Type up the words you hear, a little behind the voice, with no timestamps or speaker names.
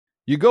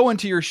You go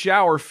into your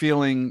shower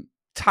feeling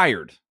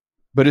tired,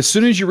 but as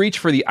soon as you reach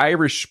for the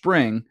Irish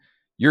Spring,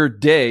 your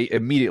day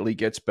immediately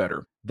gets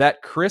better.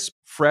 That crisp,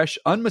 fresh,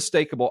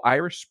 unmistakable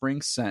Irish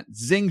Spring scent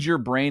zings your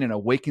brain and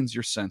awakens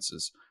your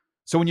senses.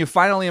 So when you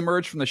finally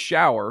emerge from the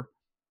shower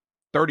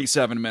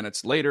 37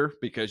 minutes later,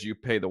 because you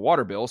pay the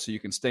water bill so you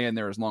can stay in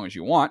there as long as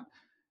you want,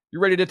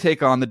 you're ready to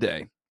take on the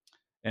day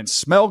and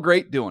smell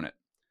great doing it.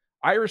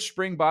 Irish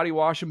Spring Body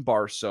Wash and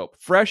Bar Soap.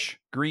 Fresh,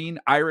 green,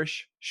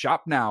 Irish.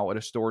 Shop now at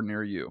a store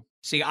near you.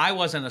 See, I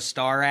wasn't a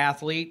star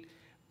athlete,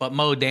 but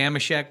Mo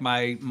Damashek,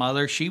 my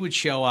mother, she would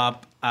show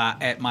up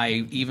at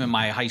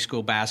my high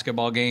school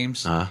basketball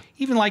games,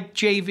 even like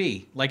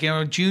JV, like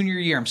junior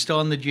year. I'm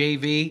still in the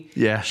JV.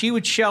 Yeah, she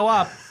would show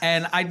up,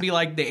 and I'd be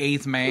like the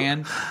eighth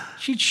man.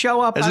 She'd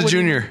show up as a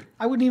junior.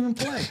 I wouldn't even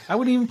play.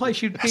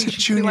 She'd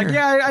be like,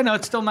 "Yeah, I know.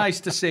 It's still nice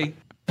to see."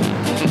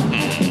 David,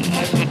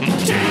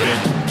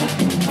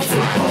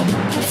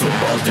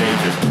 football,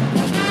 David.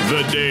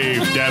 The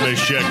Dave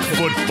Damashek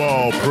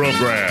Football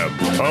Program.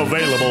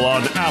 Available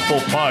on Apple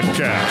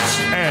Podcasts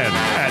and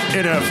at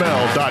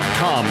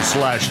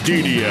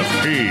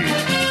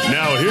NFL.com/DDFP.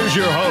 Now here's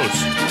your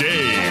host,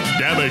 Dave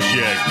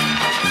Damashek.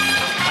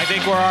 I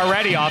think we're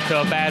already off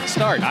to a bad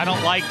start. I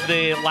don't like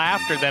the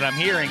laughter that I'm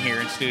hearing here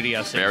in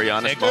Studio 6. Very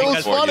honest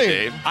moment for you,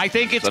 Dave. I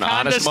think it's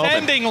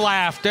condescending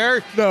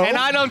laughter, and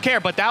I don't care.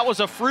 But that was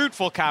a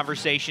fruitful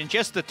conversation,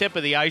 just the tip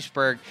of the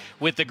iceberg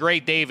with the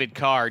great David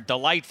Carr,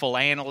 delightful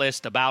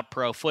analyst about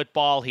pro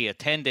football. He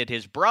attended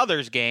his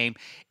brother's game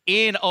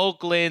in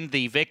Oakland,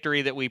 the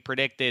victory that we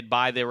predicted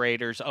by the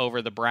Raiders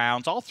over the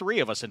Browns. All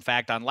three of us, in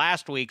fact, on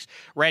last week's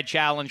Red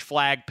Challenge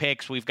flag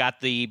picks. We've got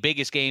the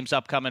biggest games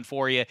upcoming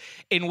for you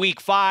in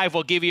Week 5.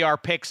 We'll give you our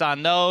picks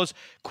on those.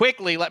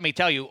 Quickly, let me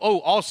tell you,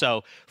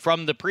 also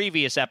from the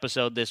previous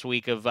episode this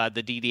week of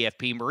the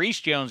DDFP, Maurice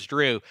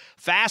Jones-Drew,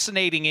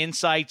 fascinating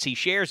insights. He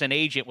shares an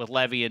agent with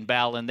Le'Veon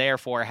Bell and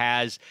therefore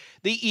has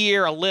the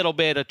ear a little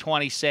bit of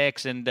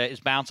 26 and is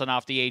bouncing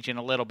off the agent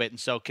a little bit, and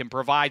so can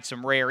provide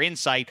some rare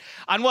insight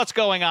on what's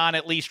going on,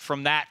 at least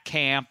from that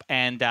camp,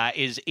 and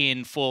is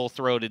in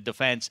full-throated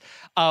defense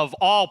of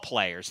all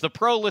players. The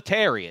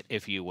proletariat,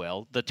 if you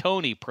will, the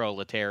Tony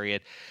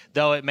proletariat,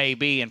 though it may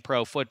be in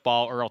pro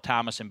football, Earl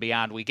Thomas and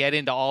beyond. We get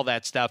into all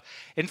that stuff.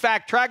 In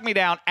fact, track me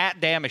down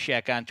at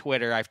Damashek on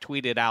Twitter. I've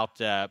tweeted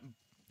out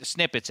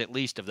snippets, at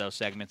least, of those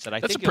segments that I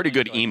think that's a pretty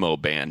good emo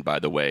band, by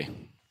the way.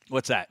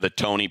 What's that? The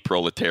Tony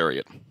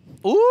Proletariat.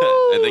 Ooh.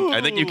 I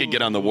think you could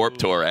get on the Warped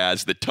Tour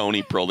as the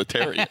Tony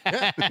Proletariat,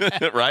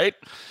 right?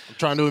 I'm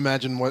trying to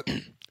imagine what,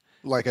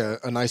 like a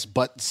nice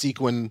butt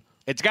sequin.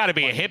 It's got to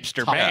be a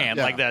hipster band,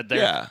 like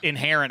the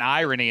inherent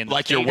irony in the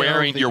like you're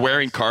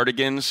wearing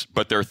cardigans,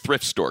 but they're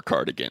thrift store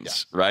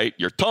cardigans, right?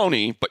 You're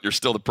Tony, but you're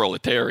still the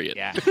proletariat.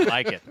 Yeah, I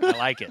like it. I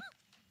like it.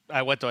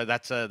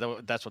 That's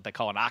what they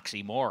call an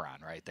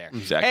oxymoron right there.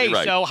 Exactly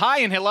right. So hi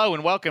and hello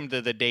and welcome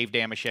to the Dave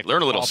Damashek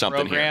Learn a little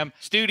something program. Here.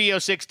 Studio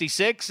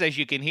 66, as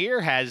you can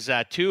hear, has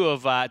two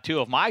of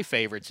my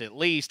favorites at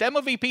least.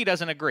 Emma VP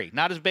doesn't agree.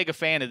 Not as big a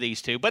fan of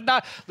these two, but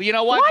not. You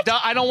know what?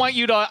 I don't want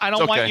you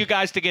you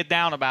guys to get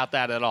down about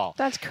that at all.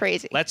 That's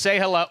crazy. Let's say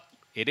hello.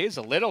 It is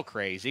a little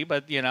crazy,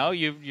 but you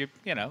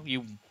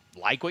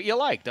like what you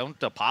like.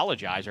 Don't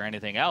apologize or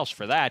anything else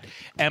for that.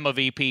 Emma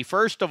VP,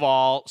 first of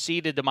all,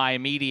 seated to my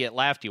immediate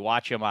left. You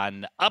watch him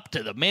on Up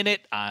to the Minute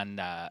on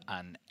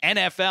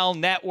NFL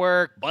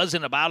Network,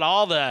 buzzing about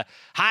all the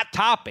hot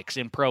topics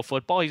in pro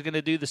football. He's going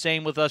to do the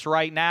same with us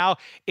right now.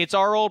 It's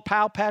our old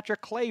pal,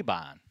 Patrick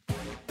Claybon.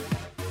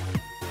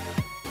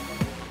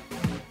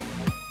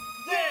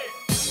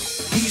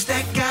 He's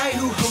that guy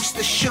who hosts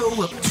the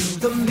show Up to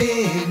the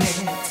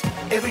Minute.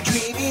 Every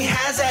dream he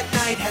has at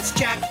night has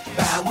Jack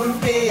Bauer in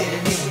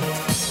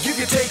it. Give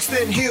your takes,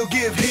 then he'll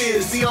give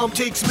his. The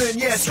takesman,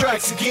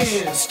 strikes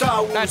again.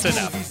 Star Wars. That's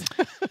enough.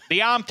 The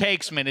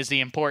takesman is the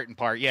important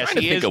part. Yes, I'm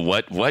trying to think of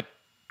what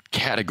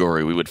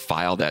category we would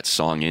file that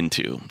song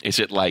into. Is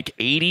it like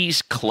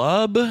 80s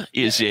club?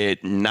 Is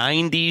it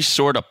 90s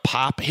sort of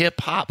pop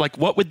hip hop? Like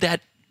what would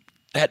that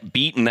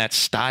beat and that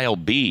style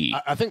be?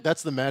 I think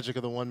that's the magic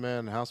of the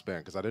one-man house band,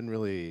 because I didn't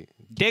really...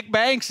 Dick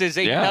Banks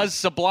does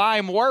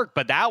sublime work,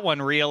 but that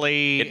one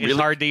really is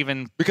hard to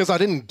even... Because I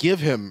didn't give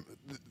him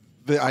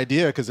the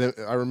idea, because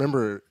I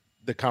remember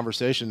the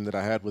conversation that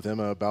I had with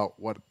Emma about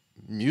what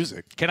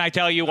music. Can I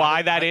tell you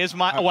why that is?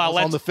 I was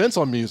on the fence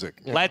on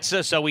music. Yeah.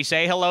 Let's so we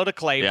say hello to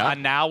Claybon. Yeah.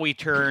 Now we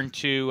turn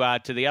to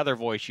the other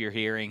voice you're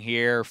hearing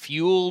here,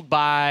 fueled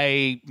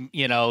by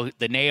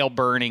the nail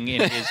burning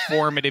in his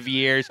formative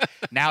years.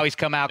 Now he's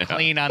come out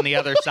clean on the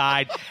other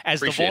side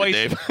as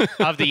Appreciate the voice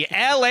of the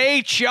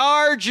LA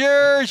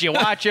Chargers. You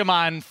watch him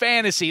on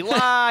Fantasy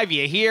Live.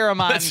 You hear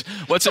him on.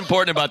 What's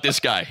important about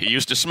this guy? He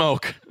used to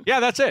smoke. Yeah,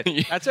 that's it.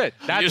 That's it.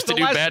 That's he used to the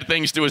do lesson. bad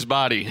things to his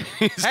body.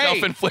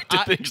 Self-inflicted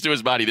things to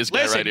his body. This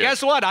guy Listen, right here.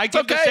 guess what? I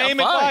give the okay, same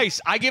I'm fine.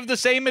 advice. I give the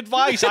same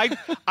advice.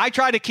 I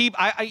try to keep,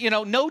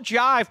 no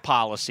jive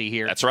policy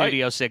here That's at right.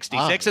 Studio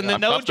 66. And the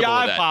I'm no comfortable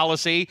with jive that.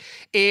 policy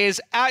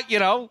is,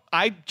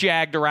 I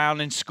jagged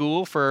around in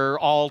school for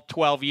all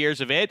 12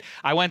 years of it.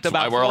 I went to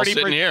That's about why we're all 40%.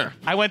 sitting here.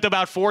 I went to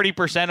about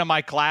 40% of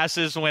my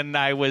classes when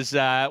I was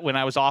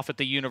off at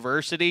the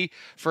university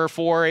for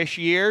 4-ish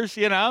years.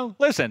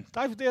 Listen,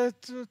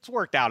 it's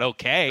worked out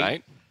okay.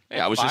 Right? Hey,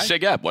 I was a Fine.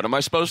 Sig Ep. What am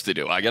I supposed to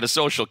do? I got a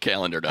social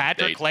calendar to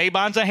Patrick update.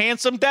 Claybon's a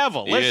handsome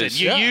devil. He Listen,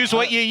 is. you Yeah. use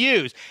what you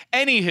use.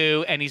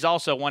 Anywho, and he's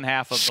also one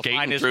half of the Skating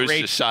finest through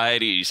great.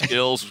 society's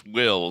ills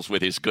wills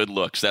with his good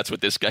looks. That's what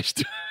this guy's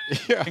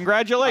doing.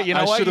 Congratulate. You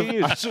know what?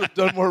 I should have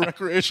done more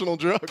recreational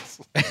drugs.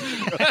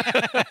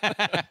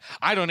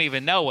 I don't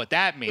even know what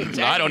that means.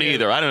 I don't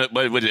either. I don't.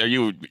 What, are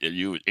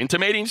you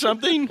intimating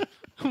something?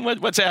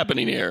 What's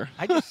happening here?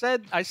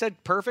 I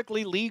said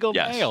perfectly legal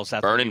Yes, nails.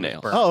 That's burning what he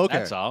was nails. burning. Oh, okay.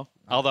 That's all.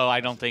 Although I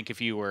don't think if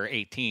you were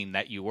 18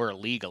 that you were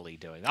legally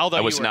doing. Although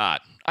I you was were,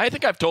 not. I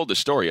think I've told the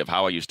story of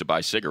how I used to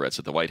buy cigarettes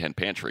at the White Hen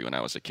Pantry when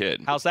I was a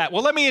kid. How's that?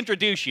 Well, let me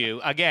introduce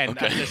you again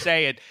to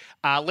say it.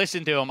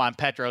 Listen to him on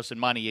Petros and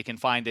Money. You can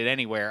find it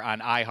anywhere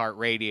on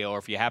iHeartRadio, or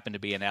if you happen to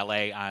be in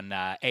LA on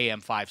AM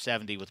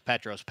 570 with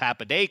Petros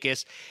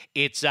Papadakis.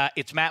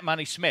 It's Matt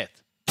Money Smith.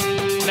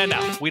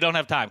 No, we don't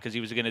have time because he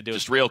was going to do it.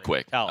 Just real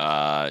quick. Tell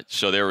us.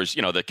 So there was,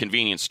 the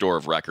convenience store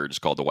of records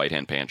called the White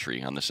Hen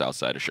Pantry on the south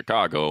side of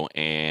Chicago,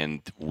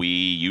 and we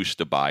used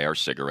to buy our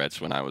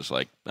cigarettes when I was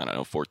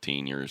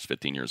 15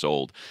 years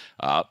old.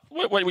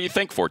 What do you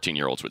think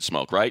 14-year-olds would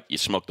smoke, right? You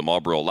smoke the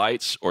Marlboro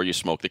Lights or you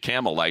smoke the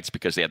Camel Lights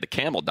because they had the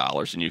Camel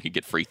dollars and you could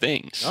get free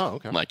things. Oh,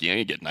 okay.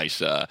 You get a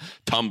nice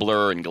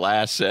tumbler and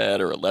glass set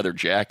or a leather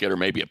jacket or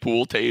maybe a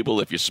pool table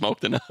if you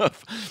smoked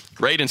enough.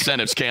 Great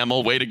incentives,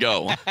 Camel. Way to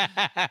go.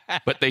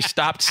 But they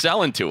stopped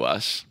selling to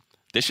us.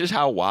 This is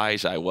how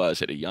wise I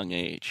was at a young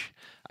age.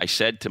 I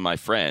said to my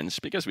friends,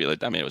 because it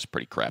was a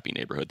pretty crappy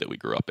neighborhood that we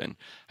grew up in.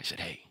 I said,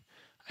 hey,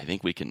 I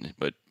think we can,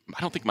 but I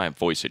don't think my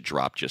voice had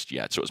dropped just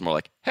yet. So it was more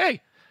like,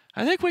 hey,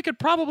 I think we could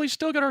probably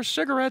still get our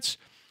cigarettes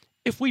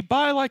if we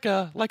buy like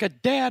a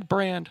dad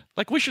brand.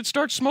 Like we should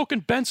start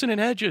smoking Benson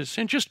and Hedges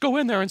and just go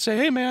in there and say,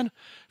 hey, man,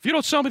 if you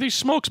don't sell me these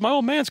smokes, my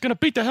old man's going to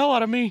beat the hell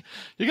out of me.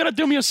 You got to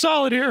do me a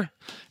solid here.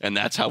 And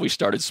that's how we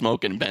started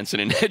smoking Benson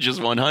and Hedges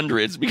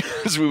 100s,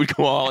 because we would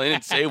go all in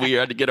and say we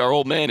had to get our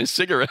old man his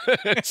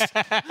cigarettes.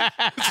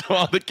 So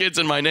all the kids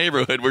in my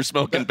neighborhood were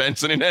smoking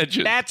Benson and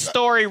Hedges. That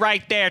story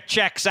right there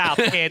checks out,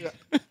 kid.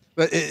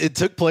 But it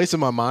took place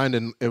in my mind,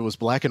 and it was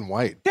black and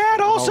white.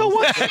 Dad also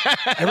was.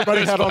 Everybody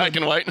It was had on black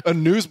and white. a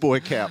newsboy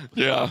cap.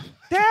 Yeah.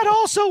 Dad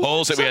also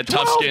Holes that we had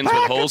tough skins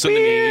with holes in the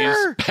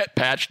knees,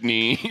 patched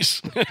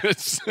knees.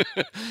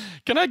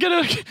 Can I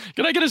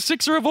get a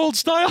sixer of Old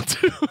Style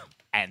too?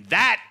 And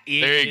that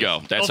is There you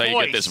go. That's the how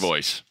you get this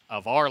voice.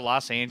 of our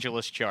Los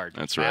Angeles Chargers.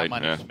 That's Matt right.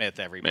 Money yeah. Smith,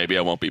 everybody. Maybe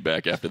I won't be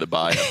back after the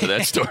bye after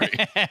that story.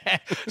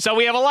 So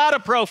we have a lot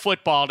of pro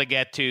football to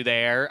get to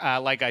there.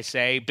 Like I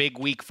say, big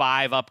week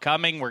 5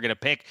 upcoming. We're going to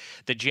pick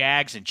the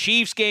Jags and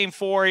Chiefs game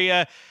for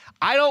you.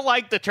 I don't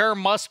like the term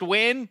must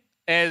win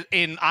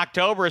in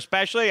October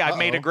especially. I've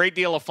made a great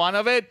deal of fun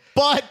of it.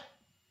 But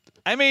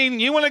I mean,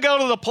 you want to go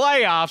to the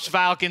playoffs,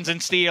 Falcons and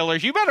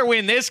Steelers, you better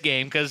win this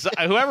game, because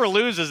whoever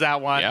loses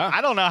that one, Yeah.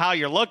 I don't know how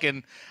you're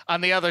looking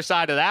on the other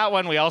side of that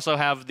one. We also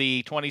have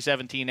the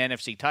 2017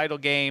 NFC title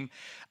game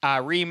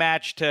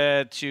rematch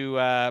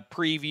to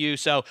preview.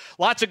 So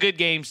lots of good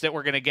games that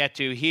we're going to get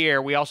to here.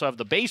 We also have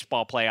the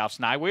baseball playoffs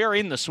now. We are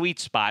in the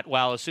sweet spot,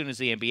 well, as soon as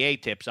the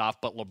NBA tips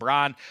off, but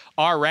LeBron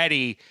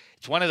already...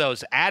 It's one of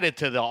those added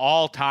to the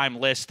all-time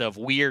list of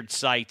weird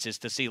sights is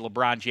to see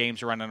LeBron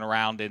James running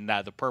around in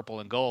the purple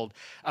and gold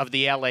of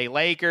the L.A.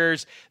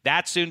 Lakers.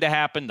 That's soon to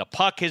happen. The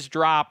puck has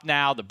dropped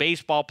now. The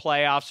baseball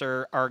playoffs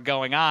are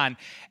going on.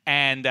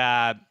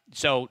 And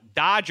so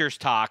Dodgers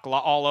talk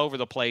all over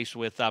the place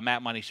with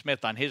Matt Money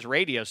Smith on his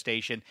radio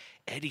station.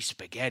 Eddie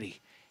Spaghetti.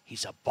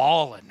 He's a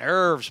ball of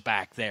nerves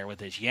back there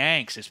with his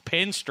Yanks, his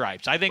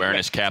pinstripes. I think Wearing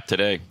his cap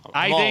today.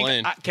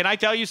 Can I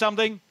tell you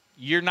something?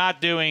 You're not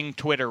doing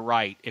Twitter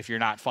right if you're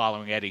not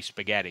following Eddie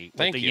Spaghetti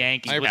with the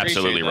Yankees.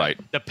 Absolutely right.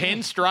 The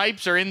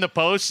pinstripes are in the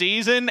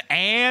postseason,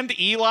 and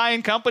Eli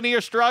and company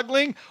are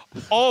struggling.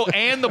 Oh,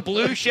 and the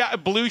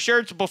blue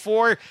shirts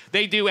before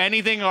they do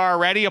anything are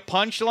already a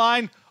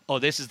punchline. Oh,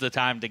 this is the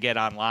time to get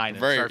online and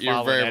start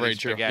following Eddie very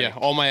true. Spaghetti. Yeah,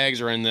 all my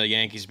eggs are in the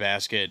Yankees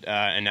basket,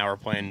 and now we're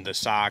playing the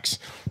Sox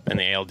and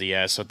the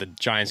ALDS. So the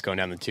Giants going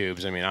down the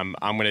tubes. I mean, I'm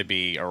going to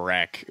be a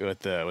wreck with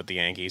the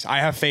Yankees. I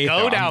have faith.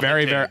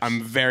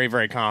 I'm very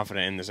very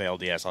confident in this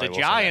ALDS. The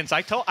Giants.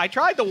 I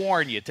tried to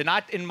warn you to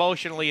not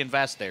emotionally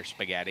invest there,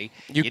 Spaghetti.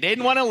 You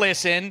didn't want to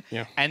listen,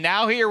 and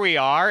now here we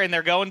are, and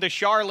they're going to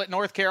Charlotte,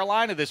 North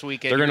Carolina this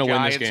weekend. They're going to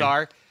win this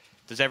game.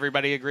 Does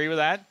everybody agree with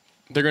that?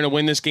 They're going to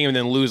win this game and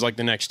then lose like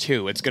the next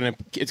two. It's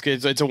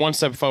a 1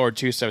 step forward,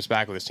 2 steps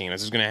back with this team.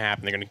 This is going to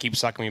happen. They're going to keep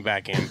sucking me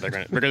back in. They're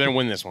going to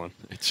win this one.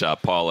 It's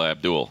Paula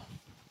Abdul.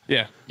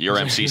 Yeah. Your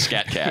MC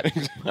Scat Cat.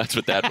 That's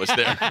what that was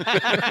there.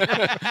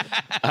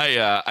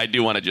 I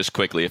do want to just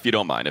quickly, if you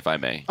don't mind, if I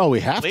may. Oh,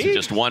 we have to.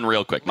 Just one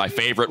real quick. My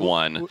favorite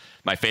one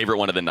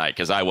of the night,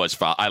 because I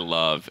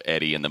love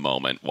Eddie in the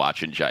moment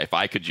watching. If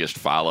I could just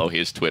follow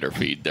his Twitter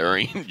feed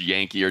during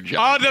Yankee or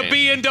Giant. To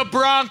be in the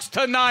Bronx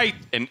tonight.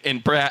 And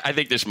I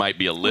think this might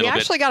be a little bit. We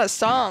actually got a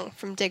song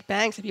from Dick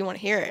Banks if you want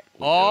to hear it.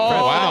 Oh,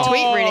 wow.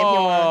 Tweet reading if you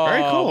want.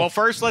 Very cool. Well,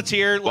 first let's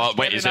hear. Well,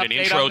 wait, is it an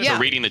intro to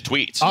reading the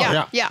tweets?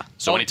 Oh, yeah.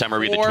 So anytime I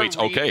read the tweets,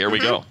 okay, here we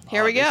go.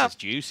 Here we go. This is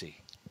juicy.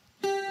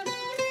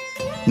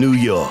 New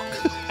York,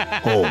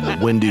 home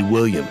of Wendy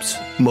Williams,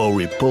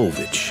 Maury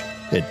Povich,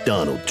 and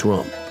Donald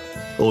Trump.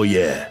 Oh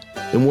yeah,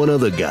 and one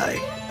other guy,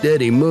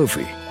 Eddie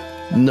Murphy.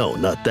 No,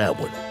 not that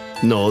one.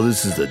 No,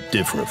 this is a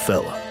different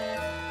fella.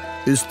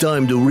 It's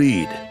time to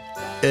read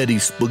Eddie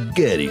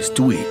Spaghetti's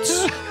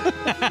tweets.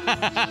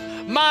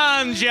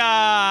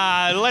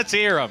 Manja! Let's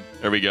hear him.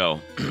 There we go.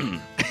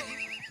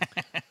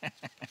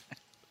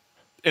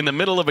 In the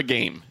middle of a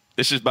game.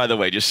 This is, by the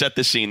way, just set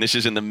the scene. This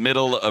is in the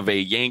middle of a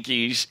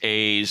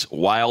Yankees-A's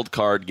wild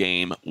card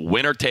game.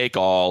 Winner take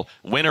all.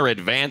 Winner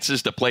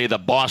advances to play the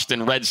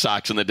Boston Red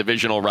Sox in the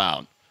divisional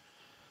round.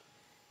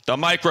 The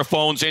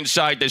microphones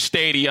inside the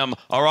stadium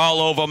are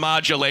all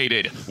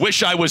overmodulated.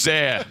 Wish I was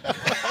there.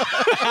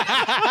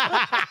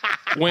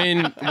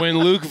 When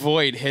Luke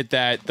Voigt hit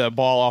the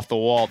ball off the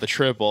wall, the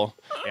triple,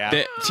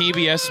 the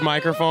TBS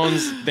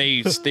microphones,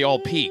 they all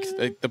peaked.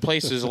 The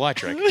place is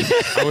electric.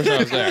 I wish I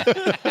was there.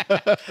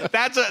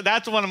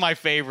 That's one of my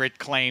favorite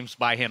claims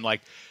by him.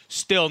 Like,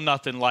 still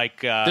nothing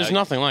like there's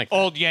nothing like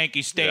old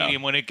Yankee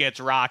Stadium when it gets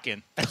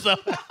rocking. So,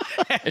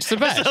 it's the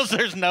best. So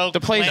there's no the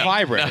place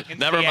vibrant.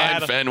 Never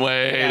mind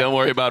Fenway. Yeah. Don't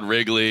worry about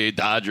Wrigley,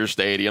 Dodger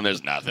Stadium.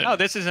 There's nothing. No,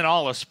 this isn't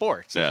all of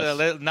sports.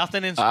 Yes.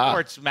 Nothing in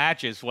sports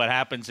matches what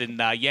happens in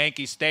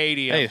Yankee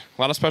Stadium. Hey,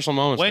 a lot of special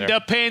moments when there.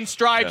 the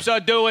pinstripes are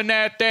doing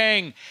their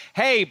thing.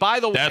 Hey, by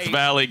the way, Death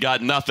Valley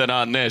got nothing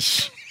on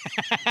this.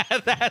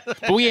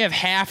 But we have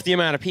half the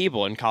amount of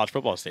people in college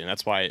football stadium.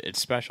 That's why it's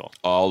special.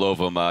 All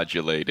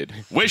overmodulated.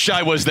 Wish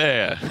I was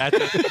there.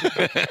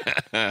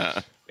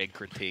 That's big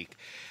critique.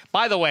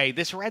 By the way,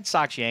 this Red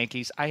Sox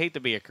Yankees, I hate to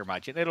be a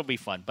curmudgeon. It'll be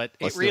fun, but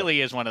it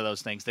really is one of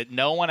those things that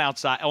no one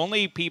outside,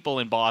 only people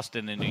in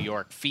Boston and New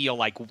York feel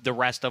like the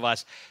rest of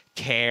us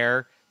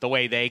care the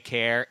way they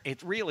care.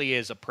 It really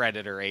is a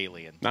predator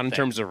alien. Not in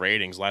terms of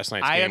ratings. Last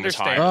night's game was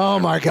high. Oh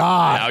my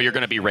God! Now you're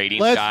going to be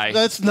ratings guy.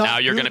 Let's not. Now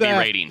you're going to be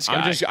ratings guy.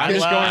 I'm just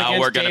going now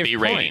we're going to be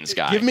ratings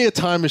guy. Give me a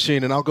time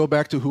machine, and I'll go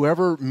back to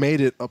whoever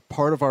made it a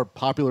part of our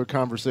popular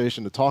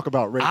conversation to talk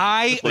about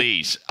ratings.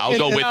 Please, I'll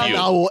go with you.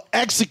 I will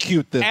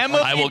execute this.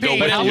 I will go with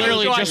But you. I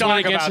literally just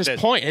went against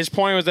his point. His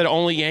point was that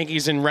only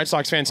Yankees and Red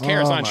Sox fans care.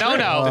 It's not true.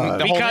 No,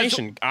 the whole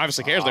nation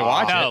obviously cares. They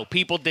watch it. No,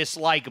 people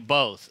dislike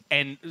both,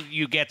 and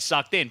you get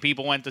sucked in.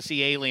 People went to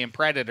see Alien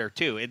Predator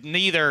too.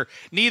 Neither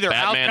Batman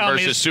outcome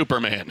versus is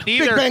Superman.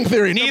 Big Bang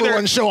Theory, number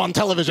one show on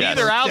television.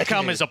 Neither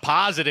outcome is a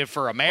positive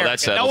for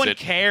America. No one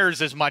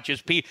cares as much as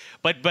people.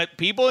 But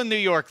people in New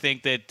York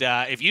think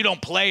that if you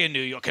don't play in New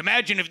York,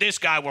 imagine if this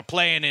guy were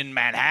playing in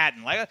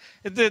Manhattan. Like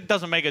it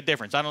doesn't make a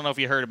difference. I don't know if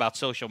you heard about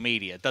social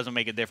media. It doesn't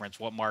make a difference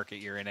what market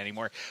you're in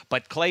anymore.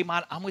 But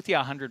Claymont, I'm with you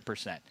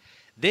 100%.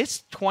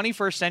 This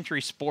 21st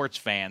century sports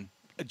fan,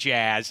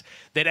 Jazz,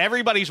 that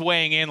everybody's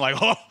weighing in like,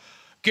 oh,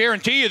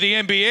 guarantee you the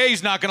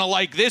NBA's not going to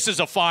like this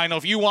as a final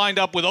if you wind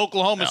up with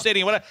Oklahoma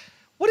City. What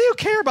do you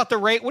care about the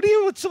rate?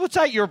 What's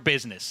that your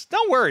business?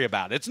 Don't worry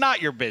about it. It's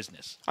not your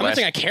business. I'm not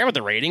saying I care about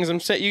the ratings. I'm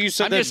saying just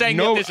saying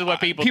that this is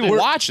what people do.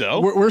 watch, though.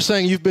 We're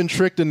saying you've been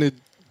tricked into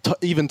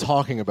even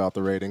talking about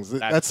the ratings.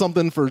 That's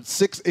something for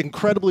 6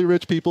 incredibly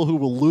rich people who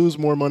will lose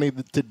more money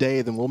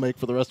today than we'll make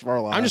for the rest of our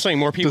lives. I'm just saying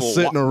more people to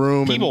sit in a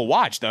room. People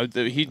watch, though.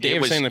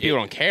 Dave was saying that people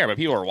don't care, but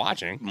people are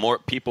watching. More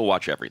people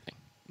watch everything.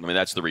 I mean,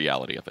 that's the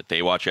reality of it.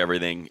 They watch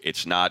everything.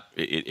 It's not.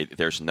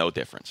 There's no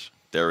difference.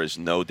 There is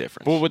no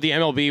difference. Well, would the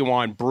MLB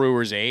want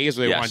Brewers A's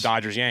or they want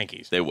Dodgers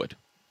Yankees? They would.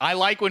 I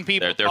like when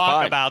people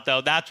talk about,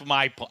 though. That's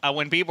my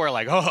when people are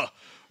like, oh,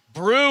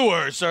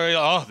 Brewers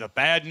are the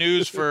bad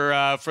news for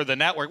the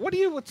network. What do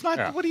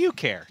you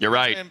care? You're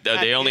right.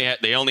 They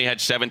only had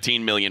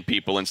 17 million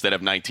people instead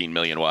of 19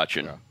 million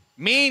watching. Yeah.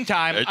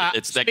 Meantime,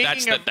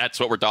 that's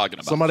what we're talking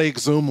about. Somebody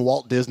exhume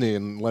Walt Disney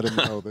and let him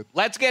know that.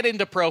 Let's get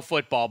into pro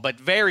football, but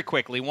very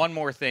quickly, one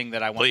more thing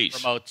that I want to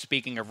promote.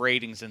 Speaking of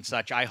ratings and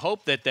such, I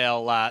hope that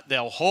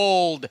they'll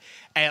hold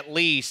at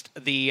least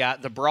the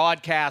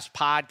broadcast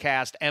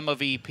podcast Emma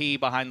VP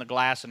behind the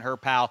glass and her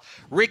pal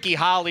Ricky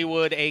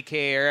Hollywood,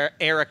 aka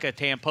Erica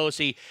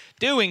Tamposi,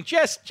 doing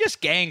just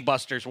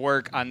gangbusters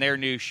work on their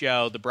new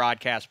show, the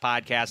Broadcast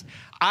Podcast.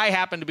 I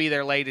happen to be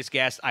their latest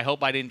guest. I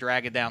hope I didn't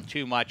drag it down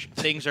too much.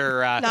 Things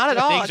are not at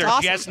all. Things are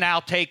awesome. Just now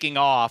taking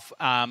off.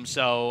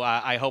 So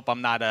I hope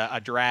I'm not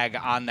a drag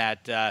on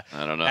that. I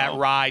don't know. That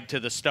ride to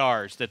the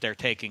stars that they're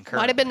taking.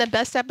 Currently. Might have been the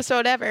best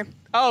episode ever.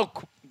 Oh.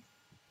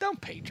 Don't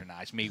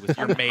patronize me with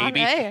your maybe.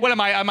 Hey. What am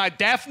I? Am I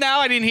deaf now?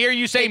 I didn't hear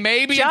you say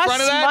maybe in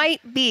front of that. Just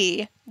might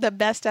be the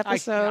best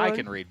episode. I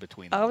can read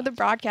between of the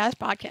Broadcast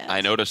Podcast.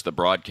 I noticed the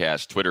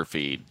broadcast Twitter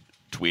feed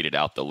tweeted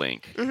out the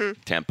link.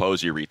 Mm-hmm.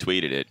 Tamposi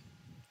retweeted it.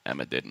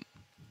 Emma didn't.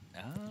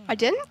 I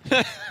didn't?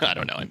 I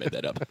don't know. I made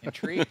that up.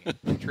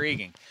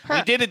 Intriguing.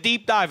 We did a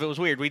deep dive. It was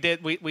weird.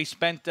 We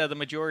spent the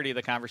majority of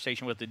the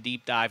conversation with a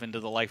deep dive into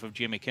the life of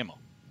Jimmy Kimmel.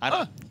 I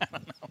don't know.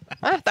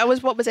 That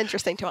was what was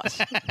interesting to us.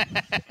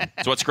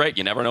 So what's great.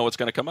 You never know what's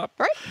going to come up.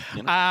 Right.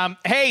 You know?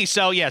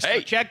 So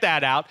check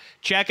that out.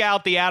 Check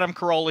out the Adam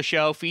Carolla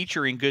Show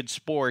featuring good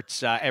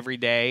sports every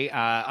day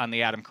on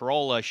the Adam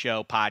Carolla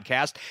Show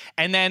podcast.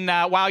 And then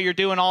while you're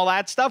doing all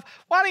that stuff,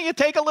 why don't you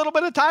take a little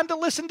bit of time to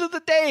listen to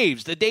the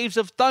Daves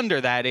of Thunder,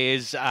 that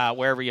is,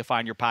 wherever you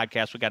find your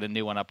podcast. We got a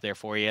new one up there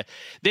for you.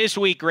 This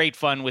week, great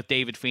fun with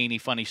David Feeney,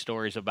 funny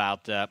stories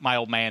about my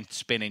old man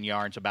spinning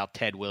yarns about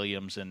Ted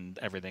Williams and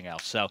everything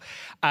else. So,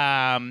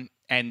 and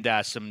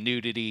some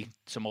nudity,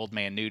 some old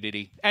man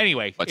nudity.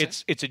 Anyway,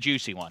 it's a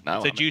juicy one. No,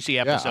 it's a juicy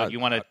episode. You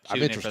want to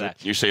tune in for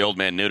that. You say old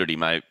man nudity,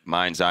 my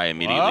mind's eye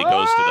immediately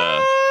goes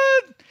to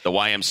the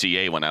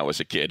YMCA when I was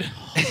a kid.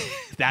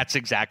 That's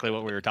exactly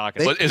what we were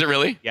talking about. Is it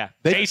really? Yeah.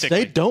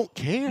 They don't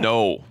care.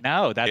 No.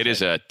 It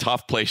is a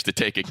tough place to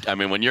take it. I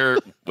mean,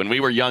 when we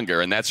were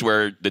younger, and that's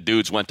where the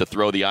dudes went to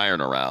throw the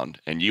iron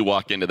around, and you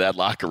walk into that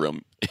locker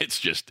room,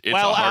 it's a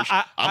harsh.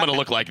 I'm going to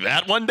look like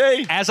that one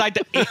day. It's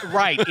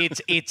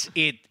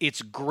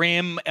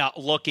grim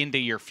look into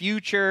your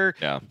future.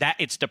 Yeah. That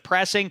it's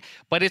depressing,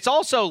 but it's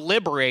also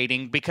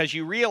liberating because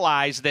you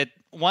realize that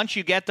once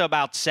you get to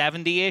about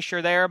 70-ish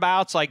or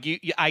thereabouts, like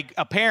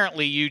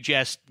apparently you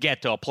just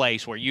get to a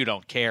place where you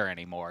don't care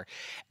anymore,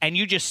 and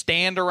you just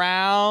stand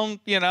around,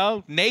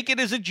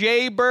 naked as a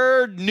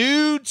jaybird,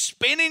 nude,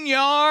 spinning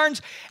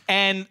yarns,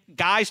 and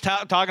guys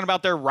talking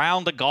about their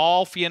round of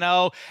golf,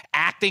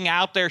 acting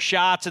out their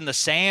shots in the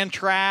sand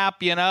trap,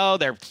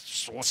 they're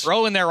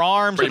throwing their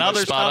arms pretty and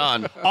other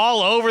stuff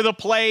all over the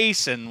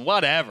place and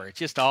whatever. It's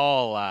just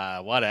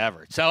all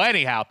whatever. So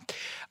anyhow.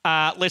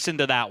 Listen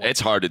to that one. It's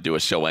hard to do a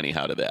show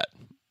anyhow to that.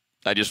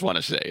 I just want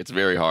to say it's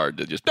very hard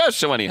to just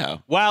show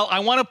anyhow. Well,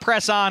 I want to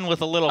press on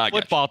with a little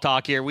football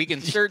talk here. We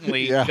can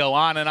certainly go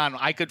on and on.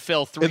 I could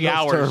fill 3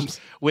 hours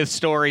with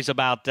stories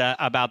about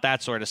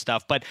that sort of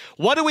stuff. But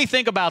what do we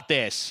think about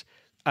this?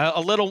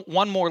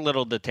 One more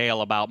little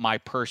detail about my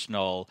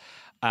personal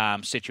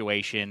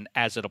situation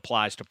as it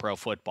applies to pro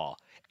football.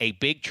 A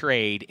big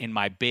trade in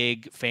my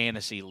big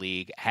fantasy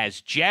league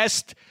has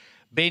just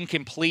been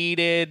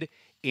completed.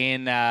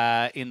 In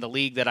the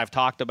league that I've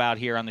talked about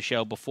here on the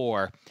show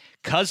before.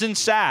 Cousin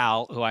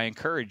Sal, who I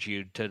encourage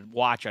you to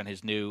watch on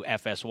his new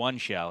FS1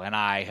 show, and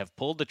I have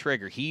pulled the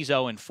trigger. He's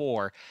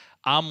 0-4.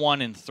 I'm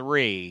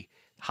 1-3.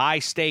 High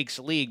stakes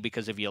league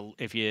because if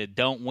you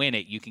don't win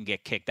it, you can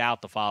get kicked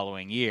out the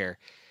following year.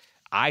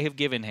 I have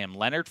given him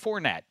Leonard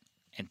Fournette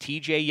and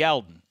TJ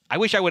Yeldon. I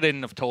wish I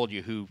wouldn't have told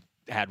you who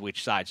had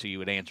which side so you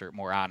would answer it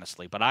more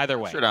honestly. But either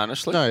way. Answer it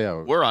honestly? No,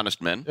 yeah. We're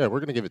honest men. Yeah, we're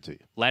going to give it to you.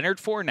 Leonard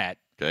Fournette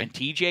and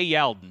TJ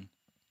Yeldon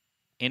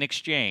in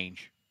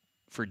exchange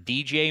for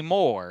DJ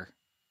Moore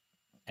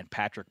and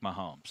Patrick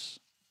Mahomes.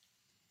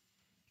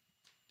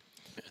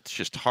 It's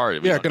just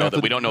hard. We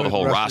don't know the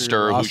whole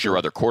roster. Who's your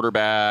other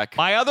quarterback?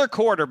 My other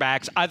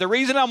quarterbacks, the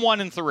reason I'm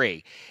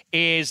 1-3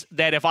 is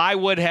that if I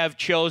would have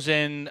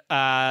chosen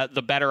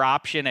the better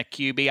option at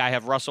QB, I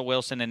have Russell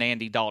Wilson and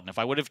Andy Dalton. If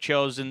I would have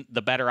chosen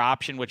the better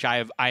option, which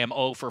I am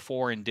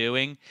 0-4 in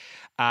doing,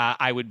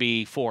 I would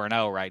be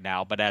 4-0 right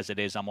now. But as it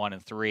is, I'm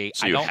 1-3.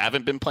 So you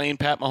haven't been playing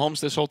Pat Mahomes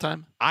this whole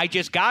time? I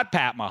just got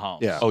Pat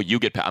Mahomes. Yeah. Oh, you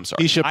get Pat. I'm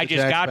sorry. I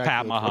just got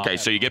Pat Mahomes. Okay,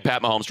 so you get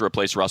Pat Mahomes to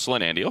replace Russell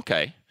and Andy.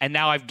 Okay. And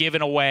now I've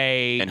given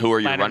away. And who are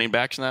your running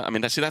backs now? I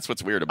mean, that's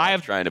what's weird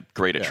about trying to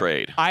create a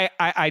trade.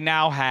 I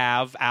now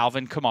have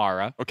Alvin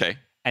Kamara. Okay.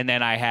 And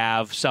then I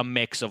have some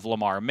mix of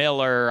Lamar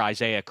Miller,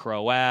 Isaiah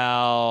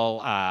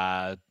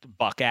Crowell,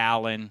 Buck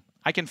Allen.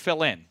 I can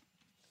fill in.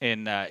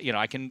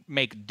 I can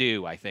make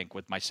do, I think,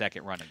 with my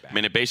second running back. I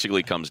mean, it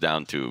basically comes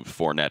down to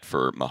Fournette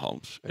for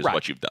Mahomes is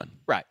what you've done.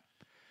 Right.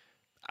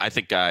 I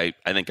think I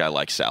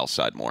like Sal's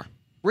side more.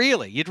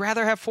 Really? You'd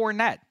rather have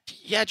Fournette?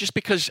 Yeah, just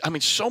because,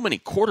 so many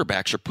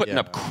quarterbacks are putting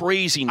up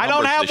crazy numbers. I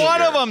don't have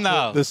one of them,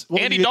 though.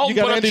 Andy Dalton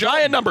put up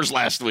giant numbers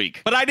last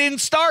week. But I didn't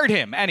start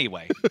him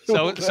anyway.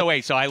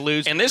 So I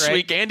lose. And this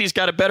week, Andy's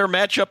got a better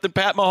matchup than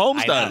Pat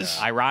Mahomes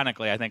does.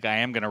 Ironically, I think I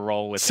am going to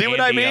roll with See Andy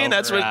what I mean?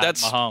 Over,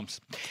 That's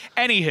Mahomes.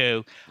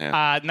 Anywho,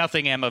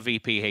 nothing Emma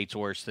VP hates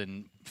worse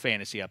than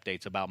fantasy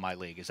updates about my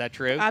league. Is that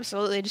true?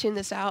 Absolutely. Tune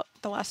this out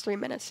the last 3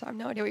 minutes. I have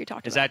no idea what you're talking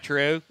about. Is that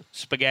true?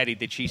 Spaghetti,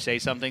 did she say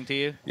something to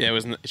you? Yeah,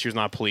 she was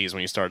not pleased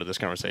when you started this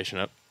conversation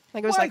up.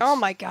 Like it was like, oh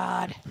my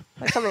God.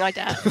 Like something like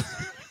that.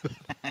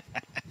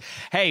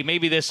 Hey,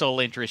 maybe this will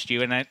interest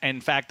you. And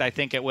in fact, I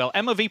think it will.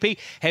 Emma VP,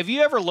 have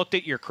you ever looked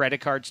at your credit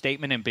card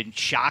statement and been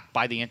shocked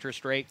by the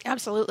interest rate?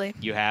 Absolutely.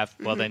 You have?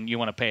 Well, then you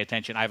want to pay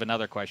attention. I have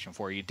another question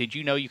for you. Did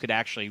you know you could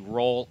actually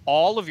roll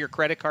all of your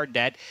credit card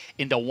debt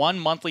into one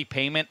monthly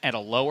payment at a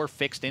lower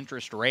fixed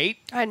interest rate?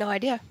 I had no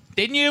idea.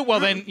 Didn't you? Well,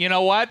 then, you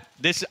know what?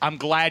 I'm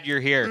glad you're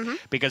here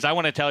because I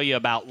want to tell you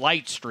about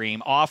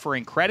Lightstream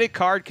offering credit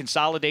card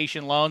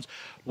consolidation loans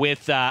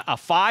with a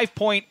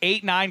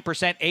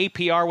 5.89%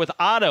 APR with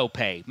auto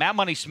pay. Matt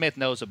Money Smith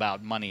knows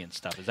about money and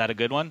stuff. Is that a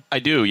good one? I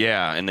do,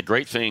 yeah. And the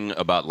great thing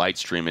about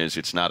Lightstream is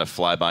it's not a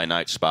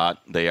fly-by-night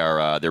spot.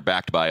 They're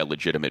backed by a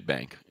legitimate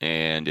bank.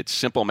 And it's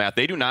simple math.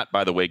 They do not,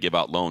 by the way, give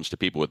out loans to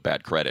people with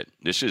bad credit.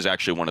 This is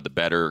actually one of the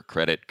better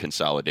credit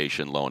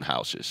consolidation loan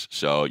houses.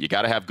 So you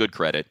got to have good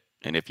credit.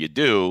 And if you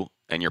do,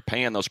 and you're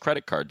paying those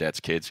credit card debts,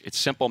 kids, it's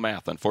simple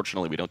math.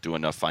 Unfortunately, we don't do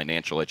enough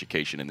financial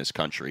education in this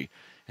country.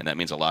 And that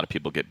means a lot of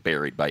people get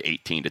buried by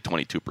 18 to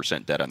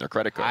 22% debt on their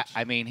credit cards.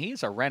 I mean,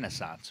 he's a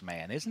Renaissance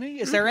man, isn't he?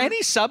 Is there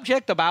any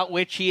subject about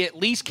which he at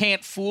least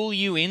can't fool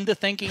you into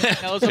thinking he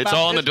knows about? It's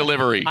all in the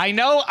delivery. I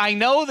know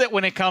that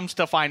when it comes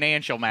to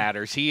financial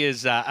matters, he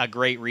is a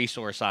great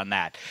resource on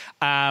that.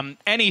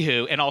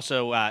 Anywho, and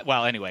also,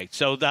 anyway,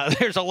 so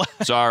there's a lot.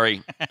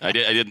 Sorry,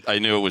 I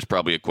knew it was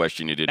probably a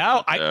question you didn't.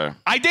 No,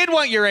 I did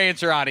want your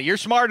answer on it. You're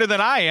smarter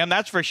than I am,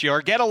 that's for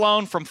sure. Get a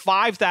loan from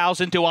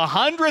 $5,000 to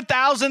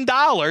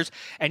 $100,000.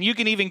 And you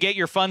can even get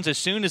your funds as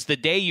soon as the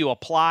day you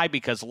apply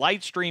because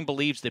Lightstream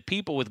believes that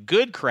people with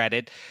good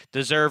credit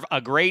deserve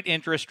a great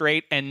interest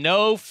rate and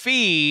no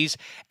fees.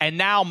 And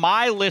now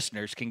my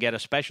listeners can get a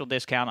special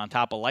discount on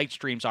top of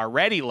Lightstream's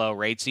already low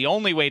rates. The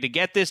only way to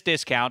get this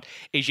discount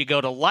is you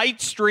go to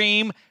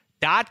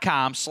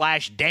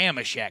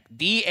Lightstream.com/Dameshek,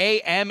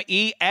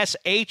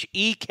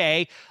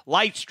 DAMESHEK,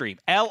 Lightstream,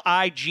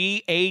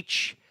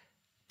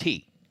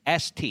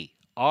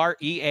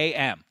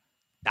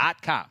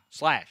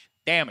 LIGHTSTREAM.com/Dameshek,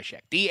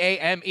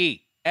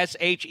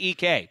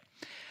 DAMESHEK.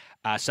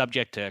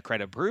 Subject to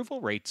credit approval,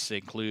 rates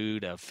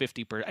include a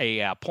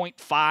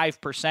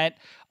 0.5%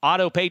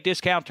 auto pay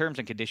discount. Terms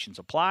and conditions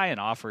apply, and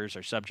offers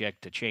are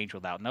subject to change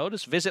without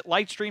notice. Visit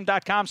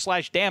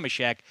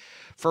lightstream.com/Dameshek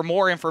for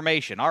more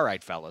information. All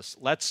right, fellas,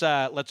 let's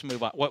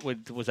move on.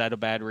 Was that a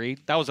bad read?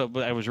 That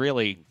was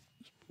really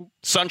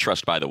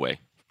SunTrust, by the way.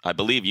 I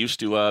believe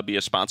used to be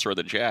a sponsor of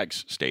the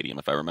Jags Stadium,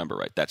 if I remember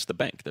right. That's the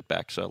bank that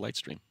backs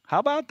Lightstream. How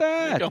about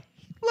that? There you go.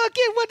 Look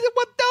at what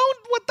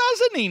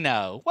doesn't he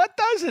know? What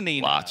doesn't he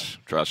know? Lots,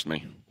 trust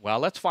me. Well,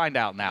 let's find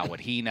out now what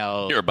he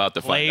knows. You're about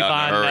to find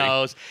out in a hurry.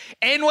 knows,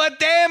 and what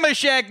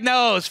Dameshek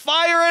knows.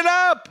 Fire it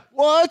up!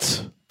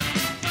 What?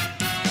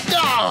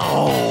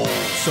 Oh,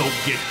 so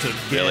get together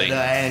Really?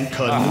 and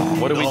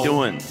canoe. What are we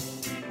doing?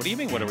 What do you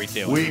mean, what are we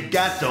doing? We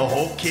got the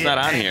whole kit not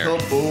on and here.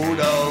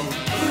 caboodle.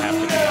 have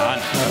to be on.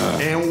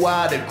 And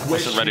why the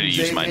questions ready to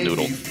use they my may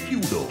noodle. be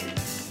futile.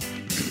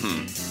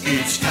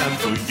 It's time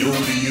for you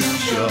to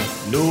use your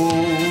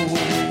noodle.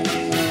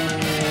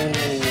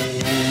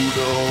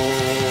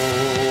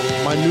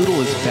 My noodle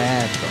is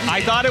bad, though.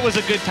 I thought it was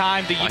a good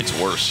time to use.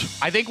 Mine's worse.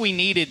 I think we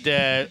needed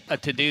to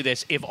do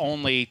this, if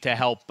only to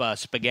help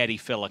Spaghetti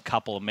fill a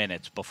couple of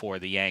minutes before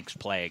the Yanks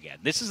play again.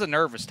 This is a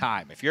nervous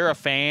time. If you're a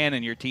fan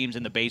and your team's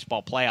in the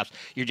baseball playoffs,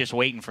 you're just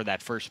waiting for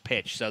that first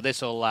pitch. So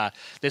this will at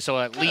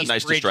least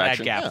nice bridge that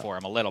distraction. gap for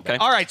him a little bit. Okay.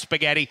 All right,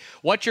 Spaghetti,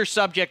 what's your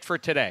subject for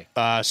today?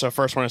 So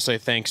first, I want to say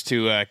thanks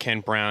to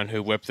Kent Brown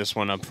who whipped this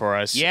one up for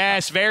us.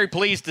 Yes, very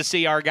pleased to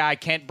see our guy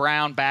Kent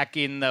Brown back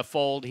in the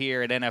fold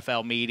here at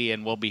NFL Media,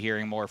 and we'll be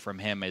hearing more from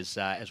him as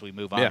we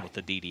move on with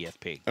the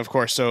DDFP. Of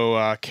course.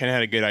 So Ken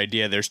had a good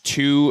idea. There's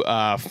two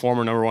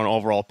former number one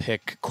overall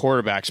pick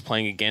quarterbacks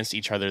playing against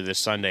each other this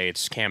Sunday.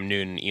 It's Cam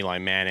Newton and Eli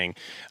Manning.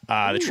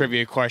 The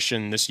trivia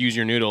question, this Use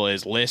Your Noodle,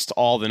 is list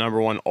all the number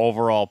one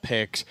overall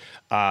picks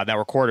that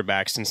were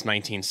quarterbacks since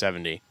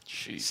 1970.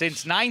 Jeez.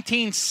 Since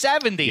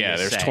 1970, Yeah,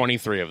 there's say.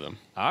 23 of them.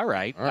 All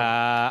right.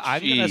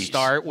 I'm going to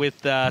start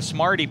with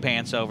Smarty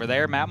Pants over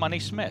there, Matt Money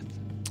Smith.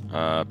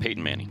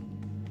 Peyton Manning.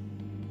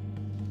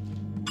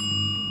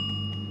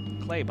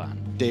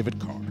 Claybon. David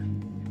Carr.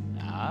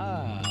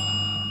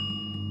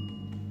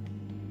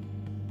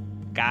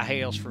 Guy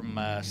hails from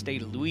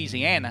state of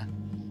Louisiana.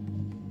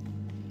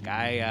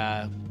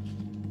 Guy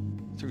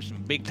threw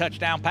some big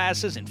touchdown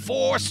passes and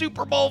 4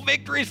 Super Bowl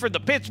victories for the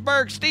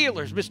Pittsburgh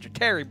Steelers, Mr.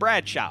 Terry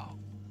Bradshaw.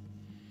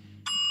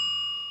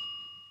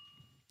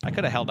 I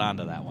could have held on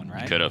to that one,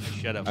 right? Could have.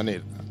 Should have. I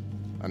need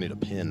a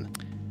pin.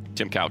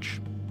 Tim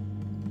Couch.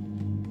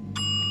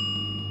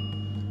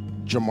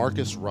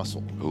 Jamarcus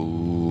Russell.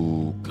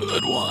 Ooh,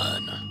 good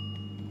one.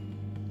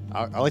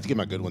 I like to get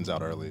my good ones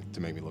out early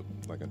to make me look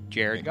like a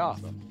Jared Goff.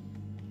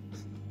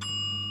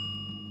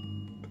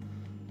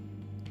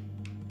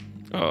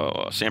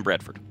 Sam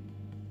Bradford.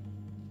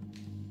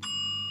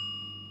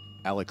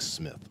 Alex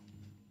Smith.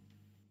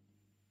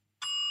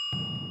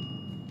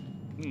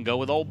 You can go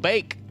with old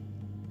Bake.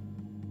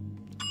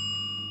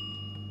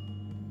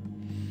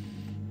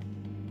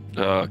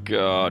 Oh,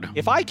 God.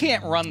 If I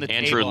can't run the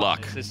Andrew table on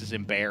Luck. this is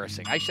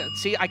embarrassing. I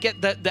get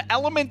the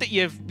element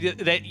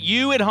that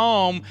you at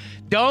home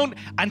don't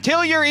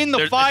until you're in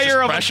the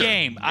fire of pressure. a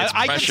game. It's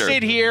I can pressure.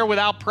 sit here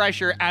without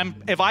pressure.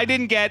 If I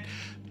didn't get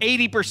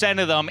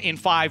 80% of them in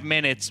 5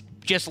 minutes,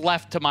 just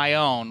left to my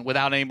own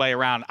without anybody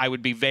around, I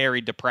would be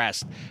very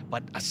depressed.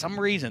 But for some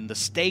reason, the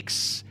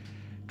stakes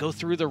go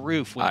through the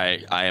roof. I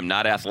am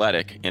not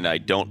athletic, and I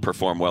don't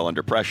perform well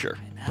under pressure.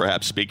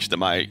 Perhaps speaks to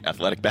my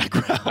athletic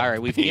background. All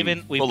right, we've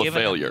given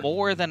failure.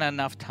 more than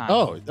enough time.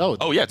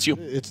 Oh, yeah, it's you.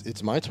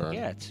 It's my turn.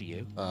 Yeah, it's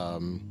you. Oh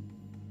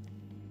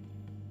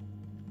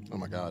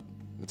my God,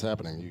 it's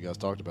happening. You guys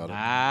talked about it.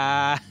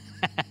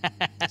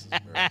 This is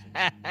embarrassing.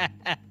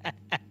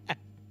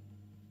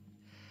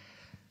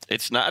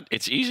 It's not.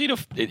 It's easy to.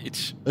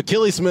 It's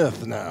Achilles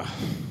Smith now.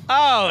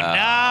 Oh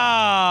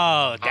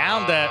no!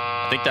 Down the.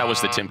 I think that was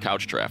the Tim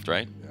Couch draft,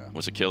 right? Yeah.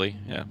 Was it Achilles?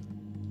 Yeah.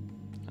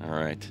 All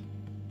right.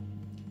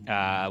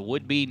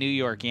 Would-be New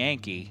York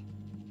Yankee,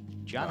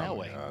 John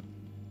Elway. God.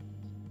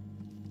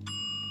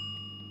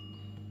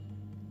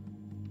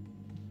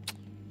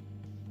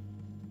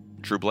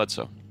 Drew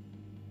Bledsoe.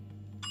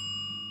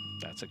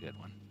 That's a good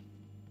one.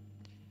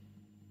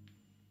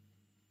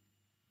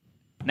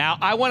 Now,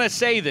 I want to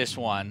say this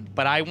one,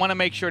 but I want to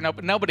make sure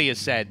nobody has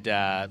said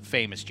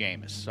famous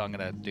Jameis, so I'm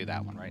going to do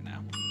that one right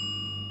now.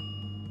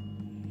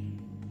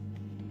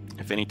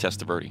 Vinny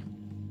Testaverde.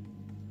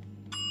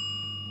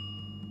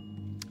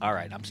 All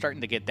right, I'm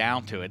starting to get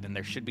down to it, and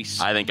there should be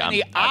so I think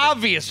many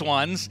obvious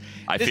ones.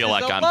 I This feel is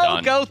like a I'm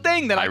done. logo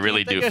thing that I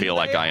really can't do think of feel who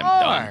like they I am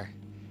are. done.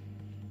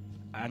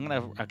 I'm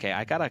gonna. Okay,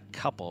 I got a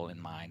couple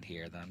in mind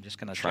here that I'm just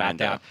gonna Trying jot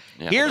down.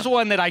 to- yeah, Here's hold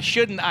one that I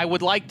shouldn't. I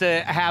would like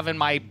to have in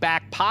my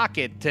back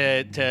pocket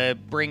to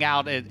bring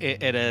out at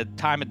a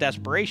time of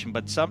desperation,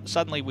 but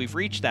suddenly we've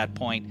reached that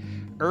point.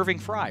 Irving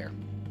Fryer.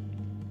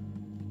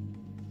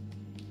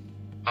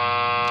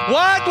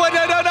 What?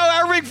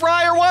 No. Irving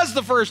Fryer was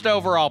the first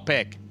overall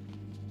pick.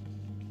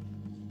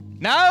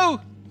 No?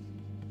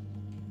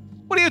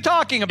 What are you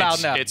talking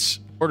about now? It's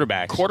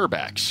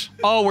quarterbacks.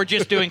 Oh, we're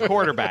just doing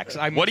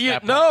quarterbacks. What do you?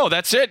 No,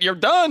 that's it. You're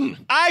done.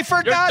 I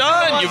forgot. You're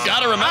done. You got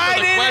to remember I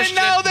the didn't question.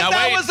 know that Now,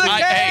 that wait, was the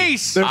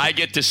case. I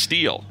get to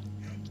steal.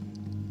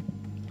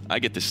 I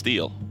get to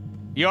steal.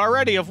 You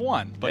already have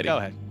won, but Eddie, go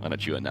ahead. Why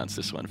don't you announce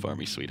this one for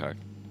me, sweetheart?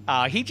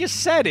 He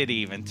just said it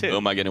even, too. Who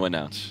am I going to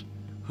announce?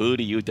 Who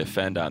do you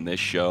defend on this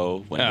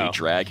show when we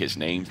drag his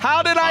name?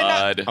 How did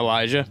I know?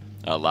 Elijah.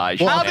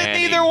 How did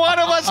neither one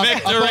of us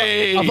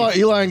victory? I thought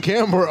Eli and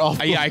Cam were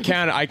off. Yeah, I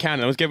can.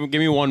 Let's give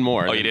me one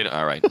more. Oh, you did?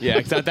 All right. Yeah,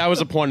 'cause that was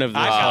the point of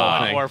this I got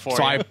one thing. more for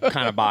so you. I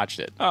kind of botched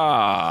it.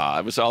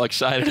 I was all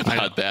excited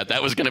about that.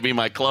 That was going to be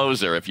my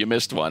closer if you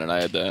missed one, and I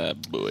had to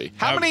buoy.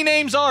 How many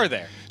names are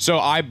there? So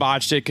I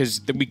botched it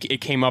because it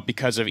came up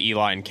because of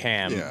Eli and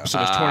Cam. Yeah. So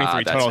there's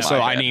 23 that's total. my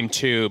So I bad. named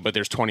 2, but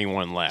there's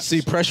 21 left.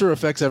 See, pressure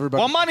affects everybody.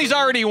 Well, money's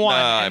already won.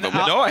 and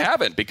No, I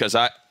haven't because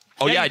I.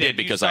 Oh, Yeah, yeah, you I did. did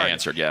You because I started.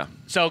 answered, yeah.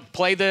 So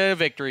play the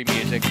victory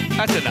music.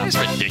 That's enough. It's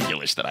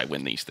ridiculous that I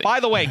win these things.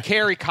 By the way,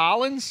 Kerry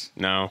Collins?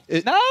 No.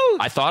 No.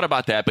 I thought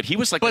about that, but he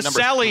was like the number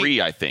Baselli,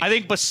 3, I think. I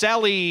think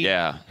Baselli.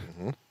 Yeah.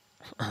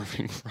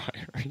 Irving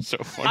Fryer. It's so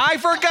funny. I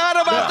forgot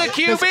about the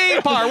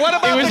QB part. What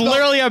about It was the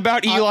literally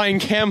about Eli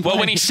and Cam. Well,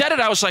 when he said it,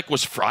 I was like,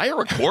 was Fryer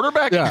a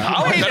quarterback Yeah. in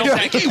college? I don't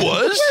think he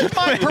was.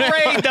 my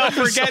parade? Don't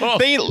forget.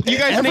 you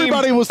guys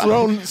Everybody named was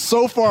thrown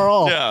so far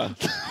off. Yeah.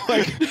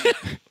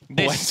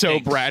 Bledsoe,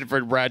 stinks.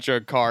 Bradford, Bradshaw,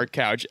 Carr,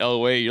 Couch,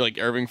 Elway. You're like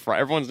Irving Fryer.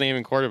 Everyone's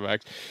naming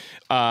quarterbacks.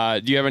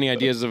 Do you have any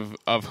ideas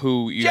of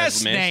who you guys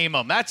Just missed? name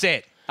them. That's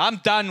it. I'm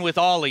done with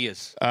all of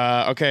yous.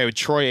 Okay, with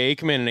Troy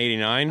Aikman in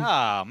 89.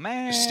 Oh,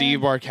 man. Steve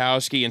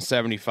Bartkowski in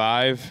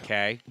 75.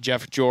 Okay.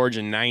 Jeff George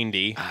in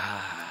 90.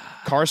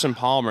 Carson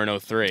Palmer in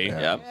 03.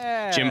 Yep.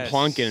 Jim Yes.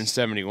 Plunkett in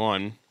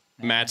 71.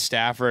 Matt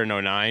Stafford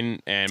in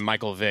 09. And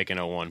Michael Vick in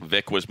 01.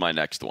 Vic was my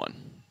next one.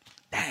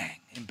 Dang.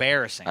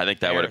 Embarrassing. I think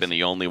that would have been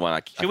the only one.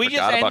 I Should we just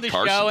forgot end about the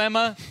Carson. show,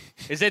 Emma?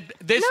 Is it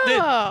this?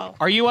 No.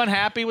 Are you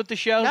unhappy with the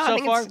show No, I so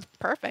think far? it's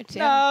perfect.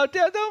 Yeah.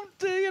 No, don't.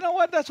 You know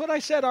what? That's what I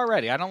said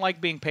already. I don't like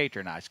being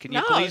patronized. Can you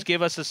No. please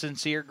give us a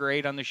sincere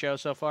grade on the show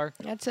so far?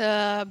 That's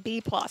a B+.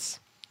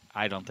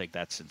 I don't think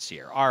that's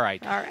sincere. All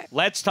right. All right.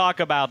 Let's talk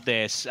about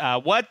this.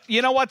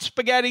 You know what,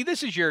 Spaghetti?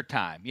 This is your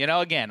time.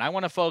 Again, I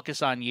want to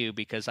focus on you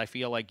because I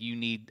feel like you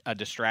need a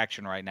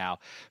distraction right now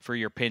for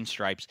your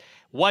pinstripes.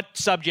 What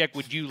subject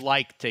would you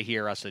like to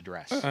hear us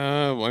address?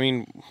 I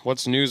mean,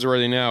 what's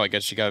newsworthy now? I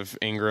guess you got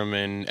Ingram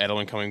and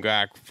Edelman coming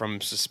back from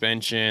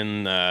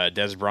suspension.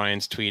 Des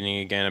Bryant's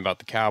tweeting again about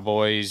the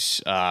Cowboys.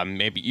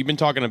 Maybe you've been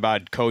talking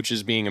about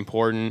coaches being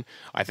important.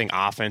 I think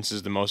offense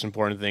is the most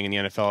important thing in the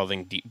NFL. I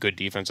think good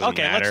defense doesn't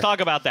Okay, matter. let's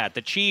talk about that.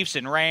 The Chiefs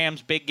and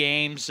Rams, big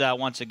games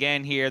once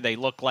again here. They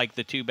look like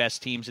the two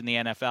best teams in the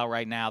NFL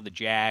right now, the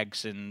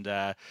Jags and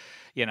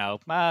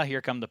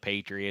here come the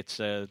Patriots.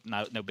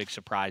 No big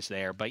surprise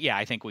there. But, yeah,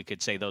 I think we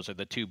could say those are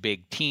the two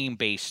big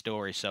team-based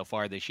stories so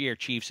far this year,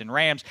 Chiefs and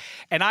Rams.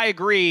 And I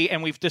agree,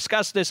 and we've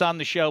discussed this on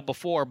the show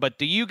before, but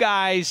do you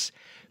guys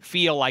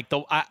feel like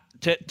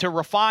to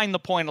refine the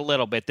point a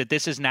little bit, that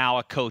this is now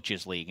a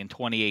coaches league in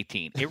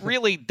 2018. It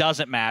really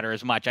doesn't matter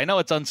as much. I know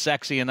it's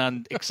unsexy and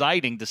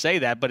unexciting to say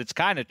that, but it's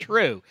kind of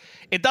true.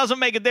 It doesn't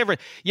make a difference.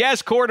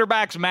 Yes,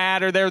 quarterbacks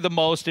matter. They're the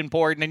most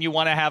important, and you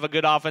want to have a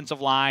good offensive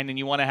line, and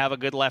you want to have a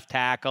good left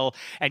tackle,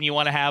 and you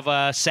want to have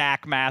a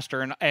sack master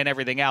and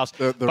everything else.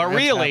 The but Rams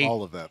really, have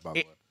all of that, by the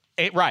way.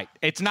 Right.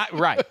 It's not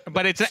right,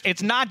 but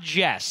it's not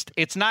just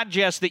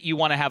that you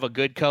want to have a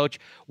good coach.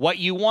 What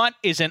you want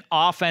is an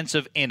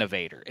offensive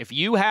innovator. If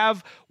you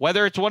have,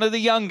 whether it's one of the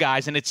young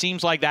guys, and it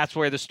seems like that's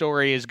where the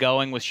story is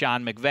going with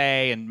Sean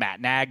McVay, and Matt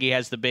Nagy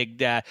has the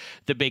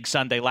big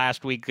Sunday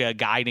last week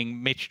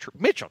guiding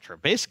Mitchell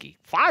Trubisky,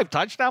 5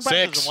 touchdown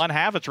passes in 1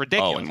 half. It's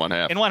ridiculous. Oh, in 1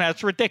 half. In 1 half,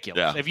 it's ridiculous.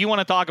 Yeah. If you want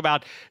to talk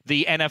about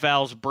the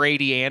NFL's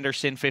Brady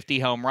Anderson 50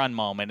 home run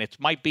moment, it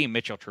might be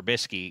Mitchell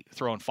Trubisky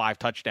throwing 5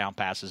 touchdown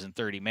passes in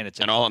 30 minutes.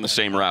 And all on the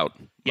same route.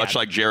 Yeah. Much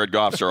like Jared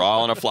Goff's are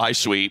all on a fly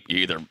sweep. You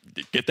either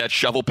get that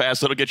shovel pass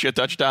that'll get you a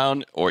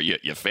touchdown, or you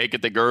fake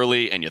it to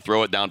Gurley and you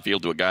throw it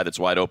downfield to a guy that's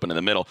wide open in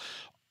the middle.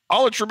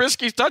 All of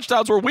Trubisky's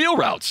touchdowns were wheel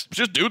routes. It's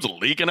just dudes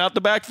leaking out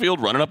the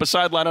backfield, running up a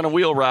sideline on a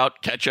wheel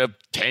route, catch a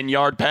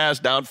 10-yard pass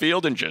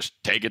downfield, and just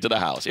take it to the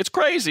house. It's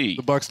crazy.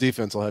 The Bucs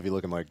defense will have you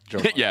looking like Joe.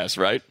 Yes,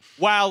 right?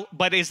 Well,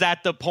 but is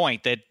that the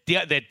point, that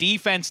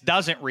defense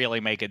doesn't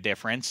really make a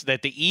difference,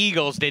 that the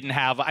Eagles didn't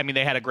have – I mean,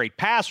 they had a great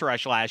pass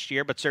rush last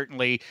year, but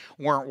certainly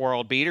weren't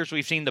world beaters.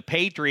 We've seen the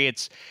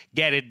Patriots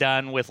get it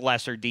done with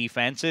lesser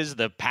defenses.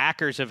 The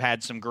Packers have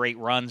had some great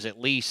runs, at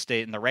least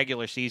in the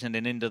regular season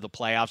and into the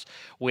playoffs,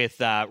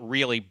 with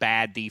really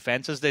bad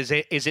defenses. Is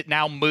it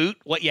now moot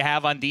what you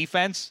have on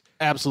defense?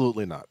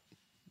 Absolutely not.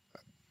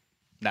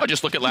 No.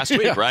 Just look at last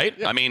week, right?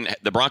 Yeah. I mean,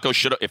 the Broncos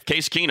should have, if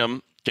Case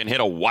Keenum can hit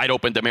a wide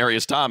open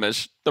Demaryius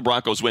Thomas, the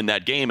Broncos win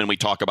that game, and we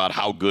talk about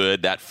how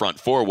good that front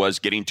four was,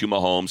 getting to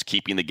Mahomes,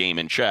 keeping the game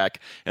in check,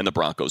 and the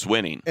Broncos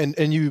winning.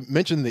 And you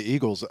mentioned the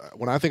Eagles.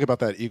 When I think about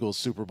that Eagles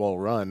Super Bowl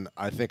run,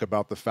 I think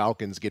about the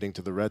Falcons getting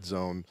to the red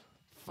zone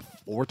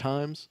 4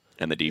 times.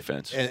 And the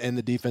defense. And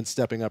the defense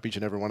stepping up each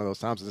and every one of those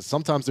times.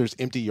 Sometimes there's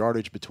empty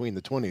yardage between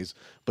the 20s,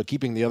 but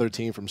keeping the other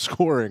team from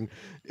scoring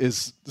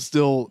is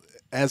still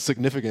as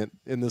significant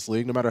in this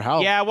league, no matter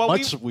how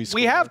much we score.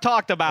 We have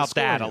talked about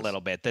that a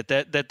little bit, that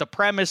the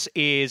premise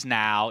is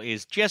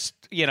just,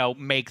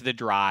 make the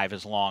drive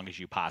as long as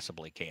you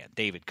possibly can.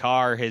 David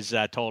Carr has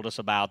told us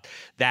about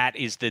that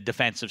is the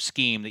defensive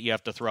scheme that you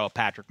have to throw at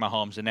Patrick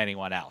Mahomes and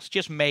anyone else.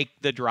 Just make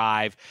the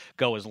drive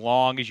go as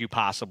long as you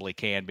possibly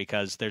can,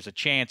 because there's a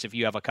chance if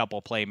you have a couple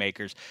of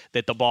playmakers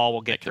that the ball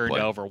will get turned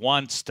over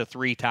 1 to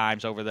 3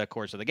 times over the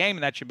course of the game,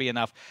 and that should be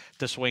enough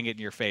to swing it in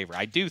your favor.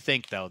 I do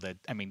think, though,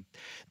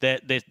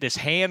 that this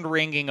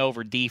hand-wringing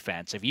over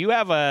defense, if you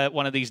have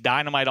one of these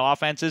dynamite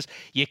offenses,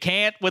 you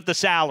can't with the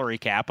salary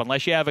cap,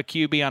 unless you have a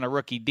QB on a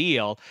rookie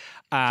deal.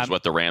 Which is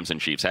what the Rams and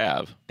Chiefs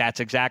have.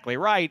 That's exactly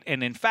right.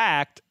 And in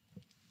fact,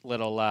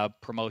 little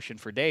promotion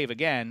for Dave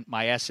again,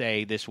 my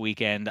essay this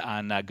weekend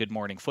on Good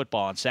Morning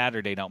Football on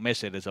Saturday, don't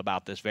miss it, is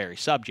about this very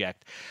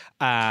subject.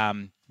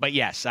 But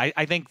yes,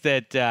 I think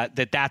that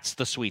that's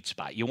the sweet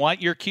spot. You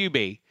want your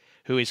QB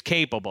who is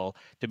capable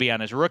to be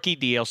on his rookie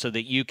deal so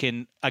that you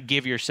can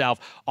give yourself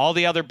all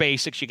the other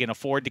basics. You can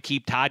afford to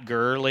keep Todd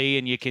Gurley,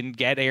 and you can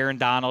get Aaron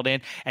Donald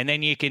in, and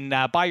then you can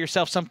buy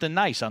yourself something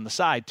nice on the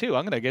side, too.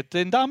 I'm going to get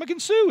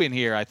Ndamukong Suh in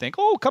here, I think.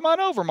 Oh, come on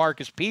over,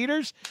 Marcus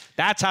Peters.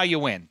 That's how you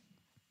win.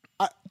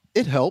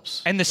 It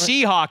helps. And the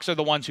Seahawks are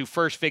the ones who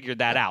first figured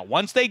that out.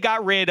 Once they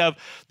got rid of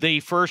the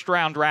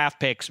first-round draft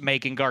picks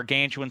making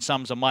gargantuan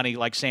sums of money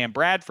like Sam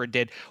Bradford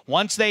did,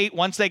 once they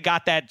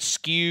got that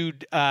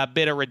skewed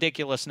bit of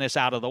ridiculousness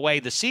out of the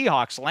way, the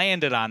Seahawks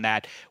landed on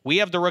that. We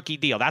have the rookie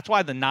deal. That's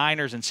why the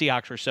Niners and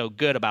Seahawks were so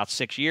good about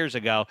 6 years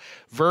ago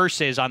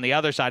versus on the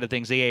other side of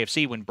things, the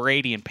AFC, when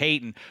Brady and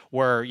Peyton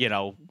were,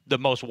 the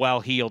most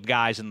well-heeled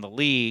guys in the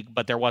league,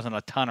 but there wasn't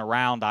a ton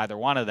around either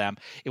one of them.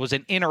 It was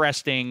an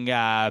interesting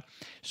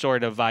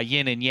sort of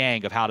yin and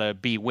yang of how to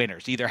be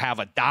winners. Either have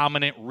a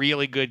dominant,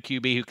 really good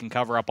QB who can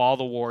cover up all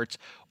the warts,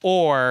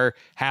 or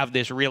have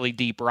this really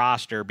deep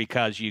roster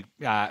because you're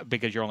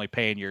only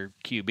paying your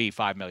QB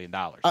 $5 million.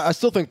 I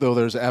still think, though,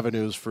 there's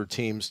avenues for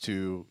teams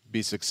to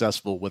be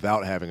successful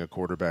without having a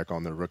quarterback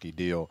on their rookie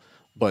deal.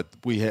 But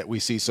we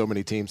see so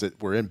many teams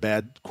that were in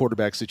bad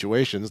quarterback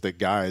situations that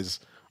guys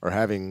are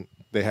having.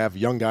 They have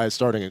young guys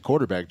starting at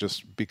quarterback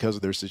just because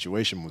their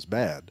situation was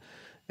bad.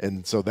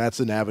 And so that's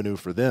an avenue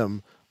for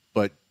them.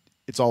 But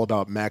it's all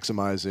about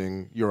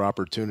maximizing your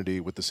opportunity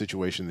with the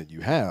situation that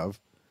you have.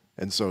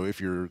 And so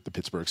if you're the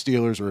Pittsburgh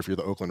Steelers or if you're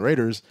the Oakland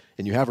Raiders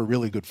and you have a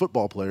really good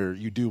football player,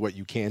 you do what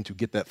you can to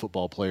get that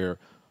football player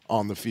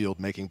on the field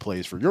making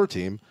plays for your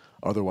team.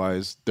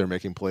 Otherwise, they're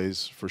making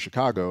plays for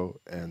Chicago,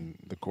 and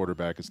the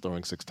quarterback is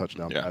throwing 6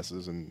 touchdown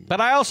passes.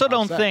 But I also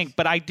don't think.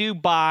 But I do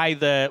buy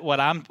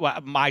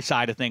my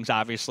side of things.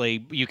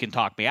 Obviously, you can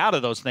talk me out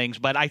of those things.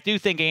 But I do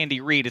think Andy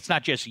Reid. It's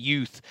not just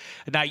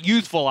not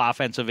youthful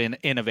offensive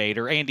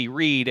innovator. Andy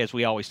Reid, as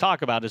we always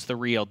talk about, is the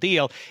real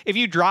deal. If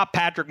you drop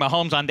Patrick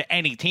Mahomes onto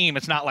any team,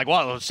 it's not like,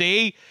 well,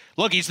 see,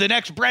 look, he's the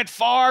next Brett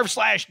Favre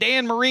 /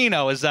 Dan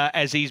Marino,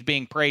 as he's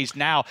being praised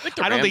now.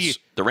 I don't think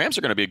the Rams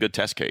are going to be a good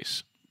test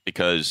case.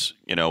 Because,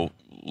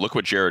 look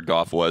what Jared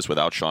Goff was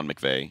without Sean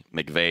McVay.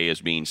 McVay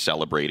is being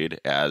celebrated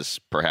as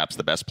perhaps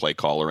the best play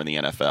caller in the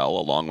NFL,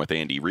 along with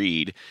Andy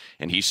Reid,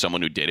 and he's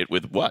someone who did it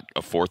with what?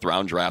 A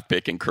 4th-round draft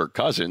pick in Kirk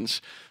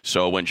Cousins.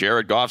 So when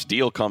Jared Goff's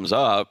deal comes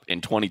up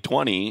in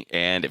 2020,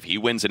 and if he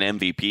wins an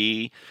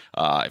MVP,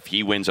 if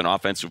he wins an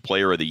Offensive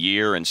Player of the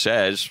Year and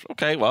says,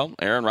 okay, well,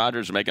 Aaron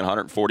Rodgers is making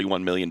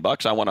 $141 million,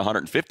 I want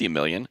 $150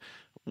 million,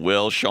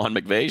 will Sean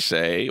McVay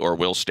say, or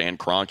will Stan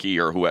Kroenke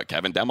or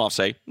Kevin Demoff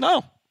say,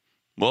 no,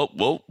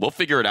 we'll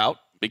figure it out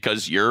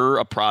because you're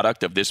a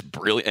product of this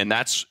brilliant, and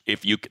that's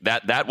if you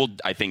that will,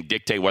 I think,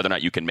 dictate whether or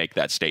not you can make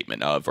that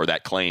statement of, or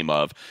that claim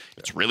of,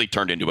 it's really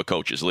turned into a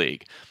coach's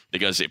league.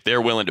 Because if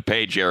they're willing to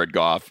pay Jared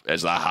Goff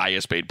as the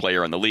highest paid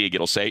player in the league,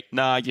 it'll say,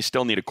 nah, you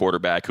still need a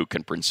quarterback who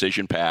can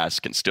precision pass,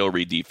 can still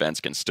read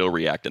defense, can still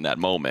react in that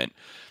moment.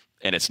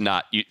 And it's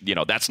not,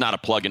 that's not a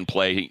plug and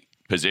play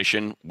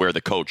position where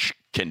the coach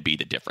can be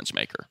the difference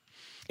maker.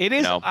 It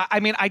is. I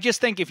mean, I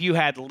just think if you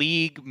had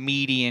league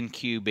median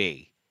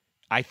QB,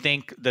 I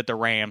think that the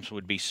Rams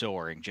would be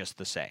soaring just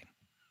the same.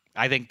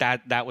 I think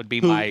that would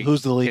be my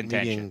Who's the league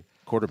contention. median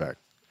quarterback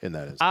in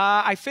that?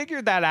 I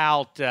figured that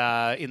out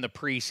in the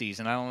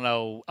preseason. I don't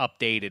know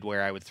updated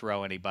where I would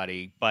throw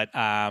anybody, but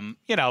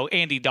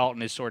Andy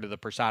Dalton is sort of the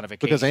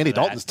personification. Because Andy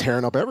Dalton's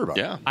tearing up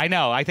everybody. Yeah, I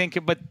know. I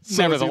think, but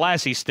So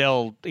nevertheless, he's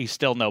still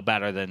no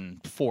better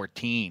than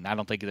 14. I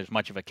don't think there's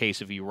much of a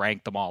case if you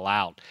rank them all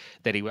out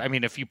that he. I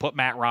mean, if you put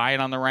Matt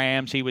Ryan on the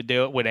Rams, he would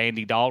do it. Would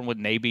Andy Dalton?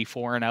 Wouldn't they be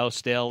 4-0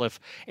 still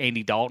if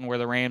Andy Dalton were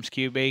the Rams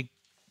QB?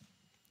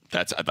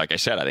 That's, like I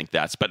said, I think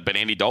that's, but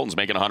Andy Dalton's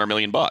making $100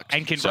 million.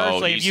 And conversely,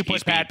 so if you put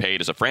he's being paid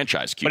as a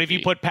franchise QB. But if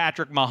you put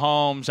Patrick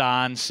Mahomes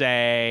on,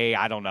 say,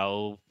 I don't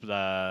know,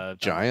 the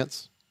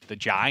Giants,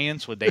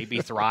 would they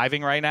be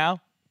thriving right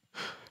now?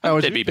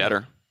 They'd be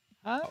better.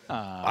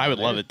 I would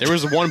love it. There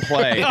was one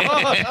play.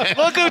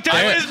 Look who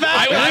time is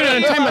back.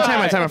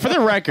 Time out. For the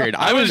record,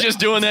 I was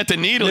just doing that to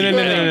needle you.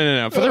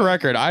 No. For the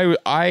record,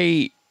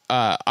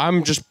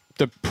 I'm just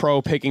the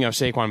pro picking of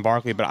Saquon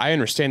Barkley, but I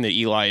understand that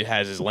Eli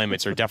has his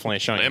limits, or definitely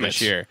showing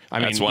this year.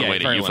 That's one way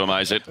to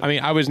euphemize it. I mean,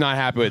 I was not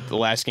happy with the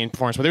last game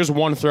performance, but there's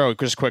one throw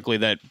just quickly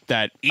that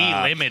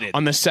limited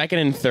on the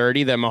 2nd and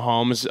 30 that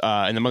Mahomes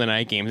in the Monday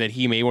night game that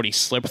he made, when he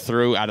slipped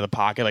through out of the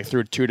pocket, like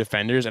through 2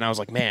 defenders, and I was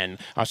like, man,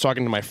 I was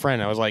talking to my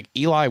friend, I was like,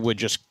 Eli would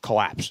just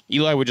collapse.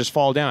 Eli would just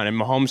fall down, and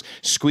Mahomes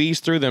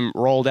squeezed through them,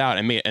 rolled out,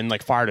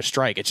 and fired a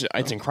strike.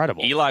 It's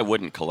incredible. Eli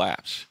wouldn't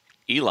collapse.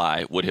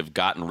 Eli would have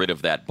gotten rid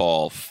of that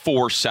ball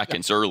 4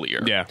 seconds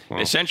earlier. Yeah.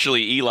 Well.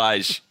 Essentially,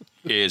 Eli's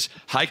is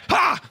hike.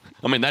 Ha!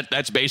 I mean,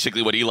 that's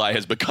basically what Eli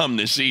has become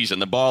this season.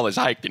 The ball is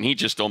hiked, and he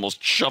just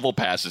almost shovel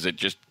passes it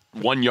just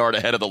 1 yard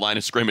ahead of the line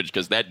of scrimmage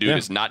because that dude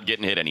is not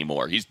getting hit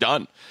anymore. He's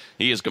done.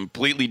 He is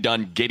completely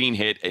done getting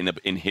hit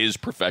in his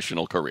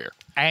professional career.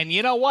 And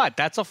you know what?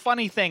 That's a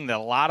funny thing that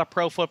a lot of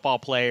pro football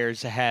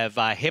players have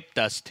hipped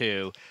us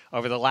to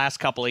over the last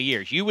couple of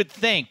years. You would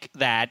think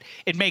that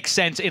it makes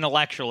sense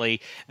intellectually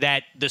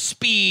that the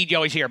speed, you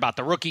always hear about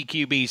the rookie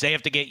QBs, they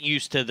have to get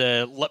used to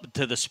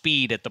the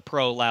speed at the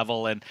pro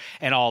level and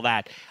all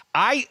that.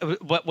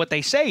 What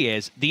they say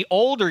is the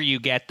older you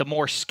get, the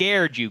more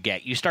scared you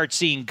get. You start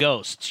seeing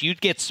ghosts. You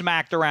get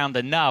smacked around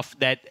enough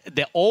that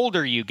the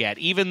older you get,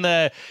 even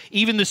the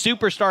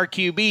superstar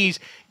QBs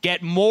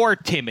get more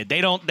timid.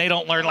 They don't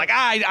learn like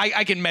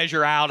I can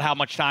measure out how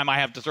much time I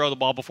have to throw the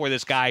ball before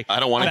this guy.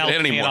 I don't want to get hit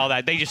anymore. And all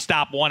that. They just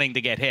stop wanting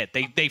to get hit.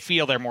 They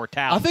feel their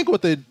mortality. I think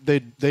what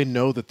they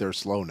know that they're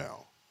slow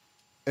now.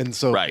 And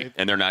so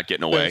and they're not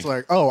getting away. It's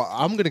like, oh,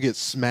 I'm going to get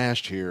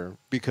smashed here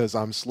because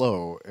I'm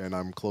slow and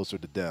I'm closer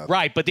to death.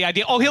 Right, but the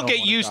idea, he'll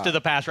get used to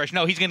the pass rush.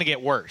 No, he's going to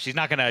get worse. He's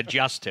not going to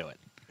adjust to it.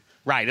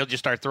 Right, he'll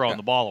just start throwing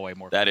the ball away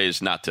more. That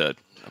is not to,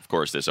 of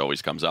course, this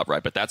always comes up,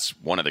 right? But that's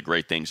one of the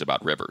great things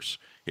about Rivers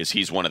is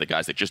he's one of the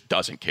guys that just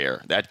doesn't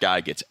care. That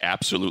guy gets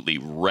absolutely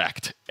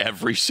wrecked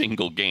every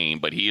single game,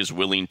 but he is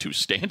willing to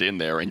stand in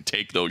there and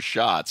take those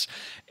shots.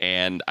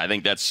 And I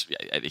think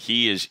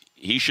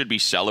he should be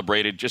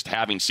celebrated just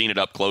having seen it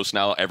up close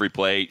now every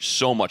play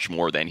so much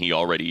more than he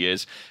already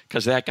is,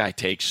 because that guy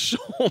takes so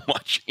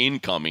much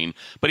incoming,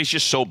 but he's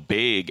just so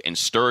big and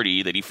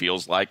sturdy that he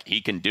feels like he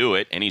can do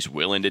it and he's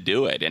willing to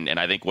do it. And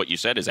I think what you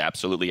said is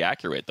absolutely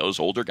accurate. Those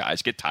older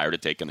guys get tired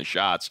of taking the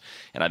shots,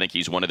 and I think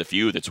he's one of the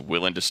few that's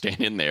willing to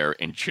stand in there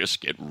and just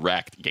get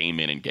wrecked game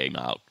in and game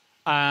out.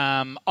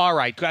 All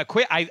right.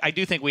 I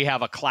do think we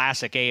have a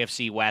classic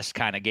AFC West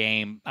kind of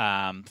game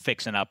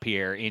fixing up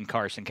here in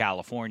Carson,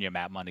 California.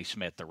 Matt Money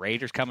Smith, the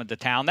Raiders coming to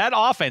town. That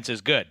offense is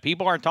good.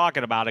 People aren't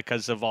talking about it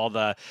because of all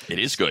the. It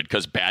is good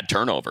because bad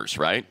turnovers,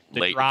 right?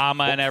 The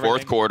drama and everything.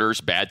 Fourth quarters,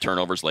 bad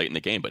turnovers late in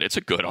the game, but it's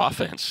a good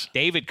offense.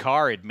 David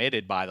Carr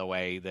admitted, by the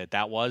way,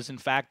 that was in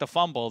fact a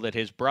fumble that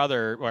his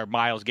brother or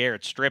Myles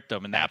Garrett stripped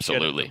him, and that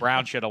absolutely the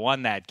Browns should have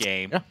won that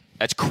game. Yeah.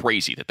 That's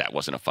crazy that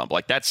wasn't a fumble.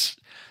 Like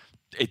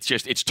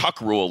it's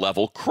Tuck Rule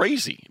level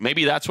crazy.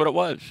 Maybe that's what it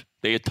was.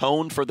 They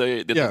atoned for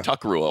the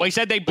tuck rule. Well, he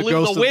said they blew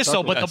the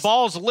whistle, but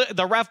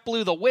the ref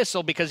blew the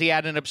whistle because he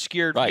had an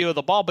obscured view of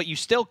the ball. But you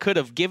still could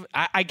have given.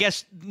 I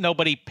guess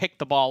nobody picked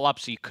the ball up,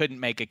 so you couldn't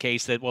make a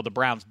case that the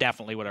Browns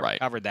definitely would have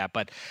recovered that.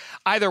 But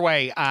either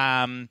way,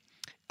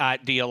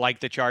 do you like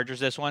the Chargers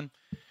this one?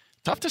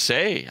 Tough to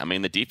say. I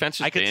mean, the defense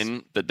has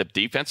been the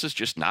defense has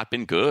just not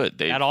been good.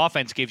 That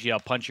offense gives you a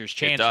puncher's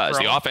chance. It does.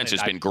 The offense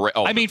has been great.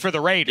 I mean, for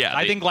the Raiders,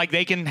 I think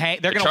they can.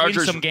 They're going to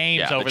win some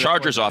games. Yeah, the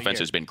Chargers' offense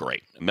has been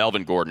great.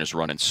 Melvin Gordon is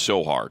running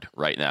so hard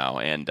right now,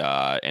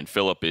 and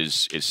Phillip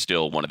is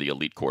still one of the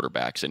elite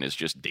quarterbacks and is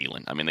just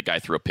dealing. I mean, the guy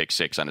threw a pick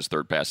six on his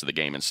third pass of the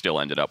game and still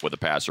ended up with a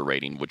passer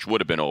rating which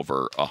would have been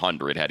over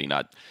 100 had he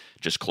not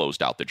just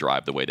closed out the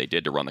drive the way they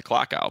did to run the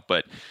clock out.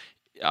 But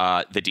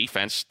the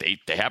defense, they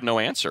have no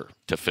answer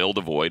to fill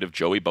the void of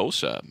Joey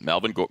Bosa.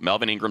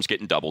 Melvin Ingram's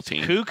getting double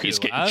teamed. He's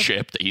getting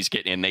chipped. He's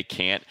getting, and they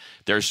can't.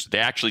 They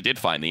actually did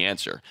find the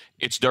answer.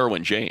 It's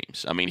Derwin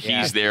James. I mean,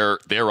 he's their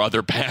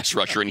other pass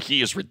rusher, and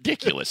he is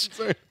ridiculous.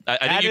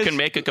 I think you can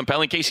make a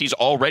compelling case. He's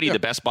already the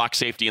best box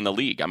safety in the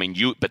league. I mean,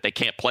 but they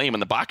can't play him in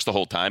the box the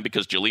whole time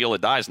because Jaleel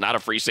Adai is not a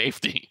free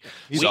safety.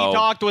 We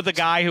talked with a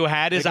guy who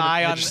had his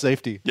eye on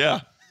safety.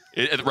 Yeah.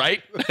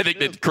 Right? I think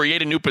they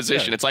create a new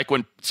position. It's like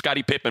when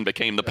Scottie Pippen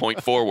became the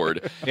point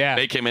forward.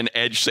 Make him an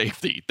edge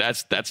safety.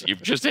 That's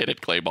you've just hit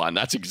it, Claybon.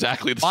 That's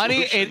exactly the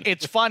solution.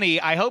 It's funny.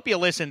 I hope you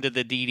listen to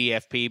the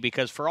DDFP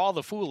because for all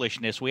the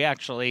foolishness, we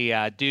actually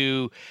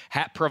do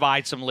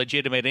provide some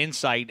legitimate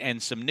insight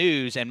and some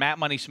news. And Matt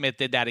Money Smith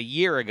did that a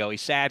year ago. He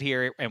sat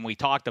here and we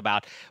talked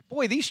about,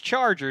 boy, these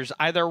Chargers,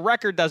 their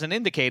record doesn't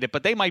indicate it,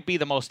 but they might be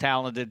the most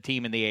talented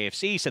team in the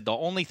AFC. He said the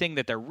only thing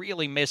that they're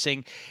really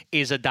missing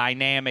is a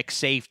dynamic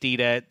safety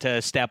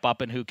to step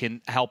up and who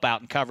can help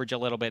out in coverage a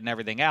little bit and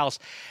everything else.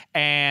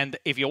 And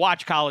if you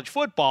watch college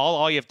football,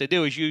 all you have to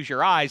do is use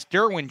your eyes.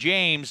 Derwin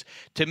James,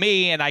 to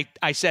me, and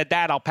I said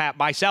that, I'll pat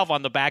myself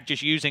on the back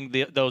just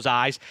using those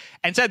eyes,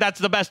 and said that's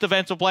the best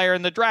defensive player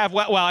in the draft.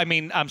 Well, I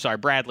mean, I'm sorry,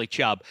 Bradley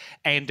Chubb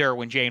and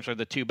Derwin James are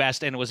the two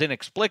best, and it was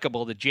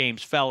inexplicable that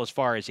James fell as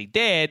far as he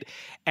did.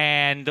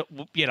 And,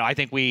 I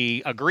think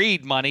we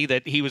agreed, Money,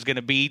 that he was going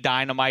to be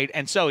dynamite,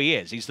 and so he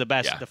is. He's the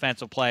best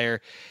defensive player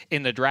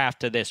in the draft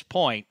to this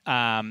point.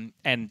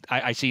 And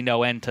I see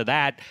no end to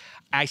that.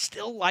 I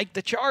still like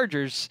the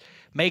Chargers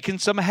making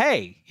some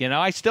hay.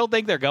 I still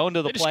think they're going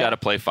to the play. They just got to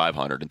play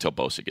 500 until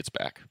Bosa gets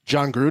back.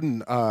 John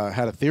Gruden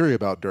had a theory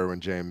about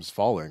Derwin James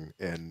falling,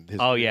 and his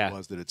theory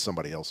was that it's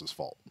somebody else's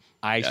fault.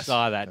 I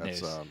saw that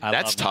news.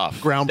 That's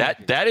tough.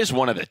 That is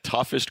one of the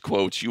toughest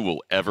quotes you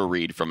will ever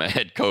read from a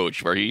head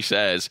coach, where he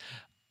says,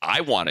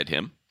 I wanted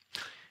him.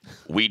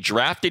 We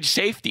drafted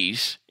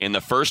safeties in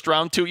the first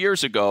round 2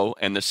 years ago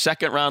and the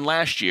second round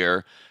last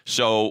year,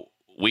 so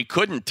we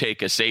couldn't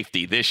take a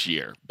safety this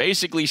year.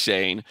 Basically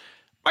saying,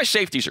 my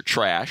safeties are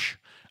trash.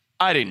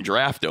 I didn't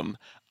draft them.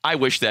 I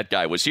wish that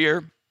guy was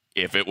here.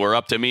 If it were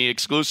up to me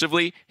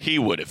exclusively, he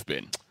would have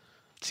been.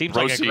 Seems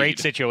like a great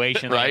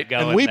situation, right?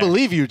 And we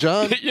believe you,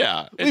 John.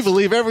 We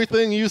believe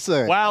everything you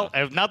say. Well,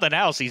 if nothing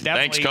else, he's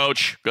definitely thanks,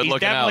 Coach. Good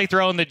looking out. He's definitely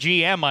throwing the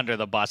GM under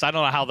the bus. I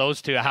don't know how those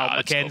two,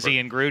 McKenzie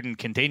and Gruden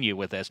continue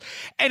with this.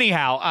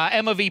 Anyhow,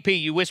 Emma VP,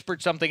 you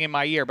whispered something in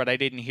my ear, but I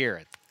didn't hear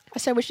it. I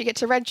said we should get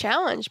to Red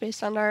Challenge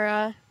based on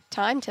our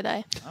time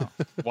today. Oh.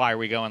 Why, are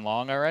we going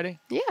long already?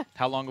 Yeah.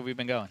 How long have we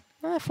been going?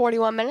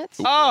 41 minutes.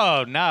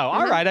 Oh, no.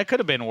 All right. That could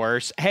have been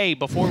worse. Hey,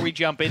 before we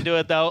jump into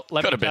it, though,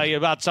 let me tell you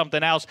about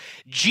something else.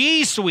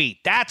 G Suite.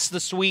 That's the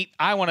suite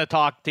I want to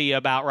talk to you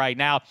about right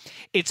now.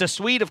 It's a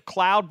suite of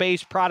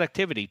cloud-based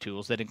productivity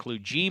tools that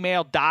include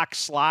Gmail, Docs,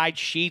 Slides,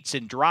 Sheets,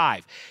 and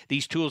Drive.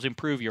 These tools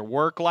improve your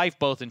work life,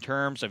 both in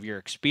terms of your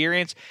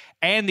experience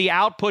and the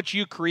outputs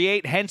you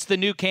create, hence the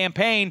new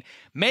campaign,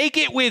 Make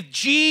It with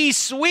G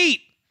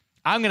Suite.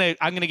 I'm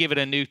gonna give it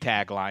a new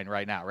tagline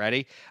right now.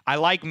 Ready? I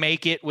like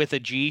Make It with a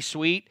G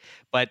Suite,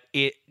 but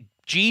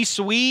G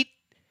Suite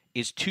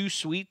is too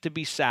sweet to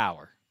be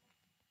sour.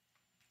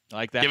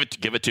 Like that?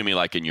 Give it to me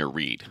like in your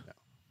read.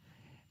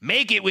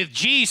 Make It with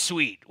G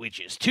Suite, which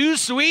is too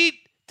sweet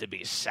to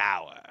be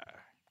sour.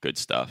 Good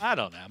stuff. I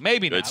don't know.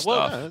 Maybe Good not.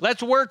 Stuff. Well,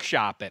 let's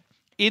workshop it.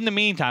 In the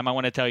meantime, I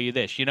want to tell you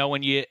this.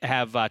 When you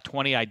have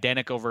 20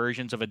 identical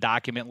versions of a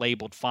document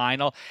labeled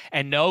Final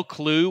and no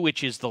clue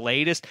which is the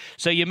latest,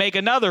 so you make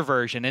another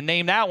version and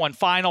name that one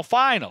Final.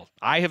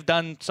 I have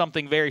done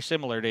something very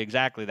similar to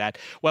exactly that.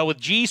 Well, with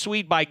G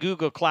Suite by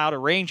Google Cloud, a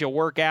range of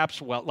work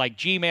apps like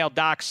Gmail,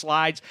 Docs,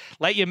 Slides,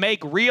 let you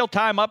make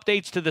real-time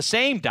updates to the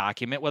same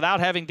document without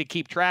having to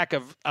keep track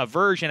of a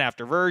version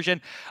after version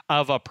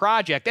of a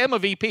project. Emma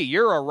VP,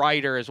 you're a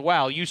writer as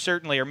well. You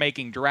certainly are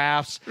making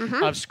drafts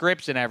of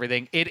scripts and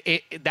everything.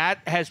 That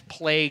has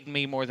plagued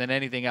me more than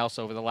anything else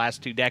over the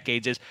last 2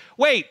 decades is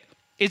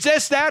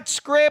this that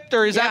script,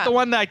 or is that the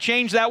one that I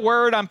changed that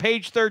word on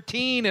page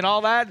 13 and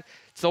all that?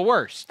 It's the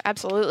worst.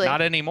 Absolutely.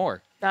 Not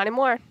anymore. Not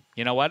anymore.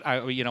 You know what?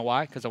 You know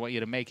why? Because I want you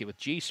to make it with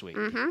G Suite.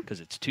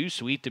 Because it's too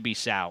sweet to be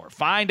sour.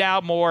 Find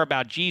out more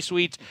about G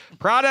Suite's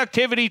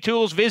productivity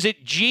tools.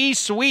 Visit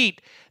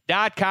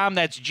gsuite.com.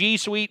 That's G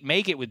Suite.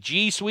 Make it with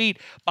G Suite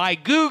by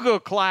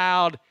Google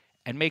Cloud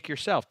and make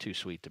yourself too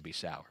sweet to be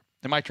sour.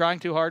 Am I trying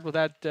too hard with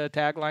that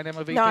tagline,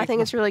 MVP? No, I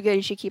think it's really good.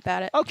 You should keep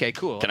at it. Okay,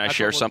 cool. Can I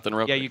share something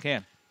real quick? Yeah, you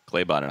can.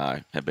 Claybot and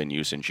I have been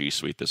using G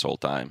Suite this whole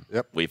time.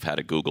 Yep. We've had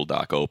a Google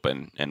Doc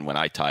open, and when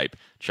I type,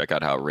 check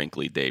out how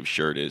wrinkly Dave's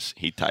shirt is,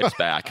 he types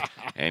back,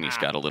 and he's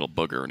got a little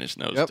booger in his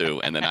nose, too.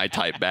 And then I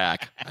type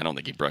back. I don't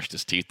think he brushed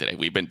his teeth today.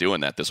 We've been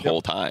doing that this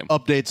whole time.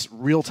 Updates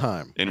real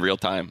time. In real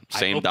time.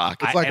 Same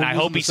doc. I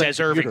hope he says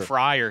Irving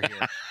Fryer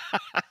here.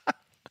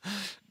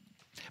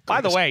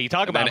 By the way, you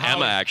talk about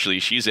Emma, actually,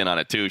 she's in on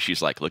it, too.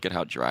 She's like, look at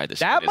how dry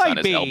this is on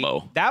his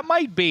elbow. That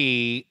might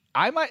be...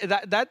 I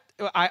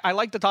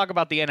like to talk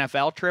about the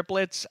NFL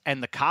triplets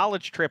and the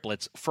college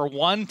triplets. For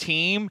one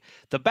team,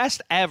 the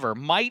best ever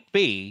might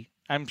be,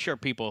 I'm sure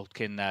people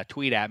can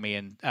tweet at me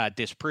and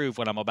disprove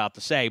what I'm about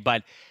to say,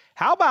 but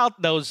how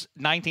about those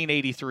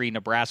 1983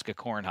 Nebraska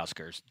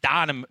Cornhuskers,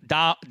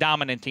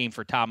 dominant team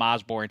for Tom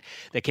Osborne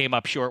that came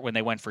up short when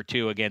they went for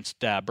 2 against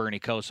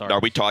Bernie Kosar? Are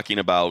we talking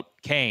about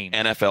Kane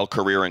NFL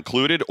career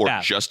included or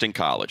just in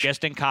college?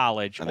 Just in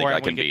college. I think I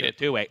can beat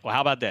it. Well,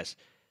 how about this?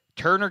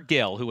 Turner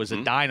Gill, who was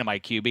a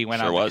dynamite QB,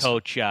 went on to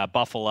coach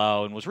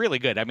Buffalo and was really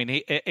good. I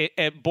mean,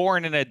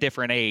 born in a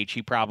different age,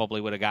 he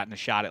probably would have gotten a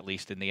shot at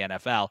least in the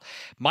NFL.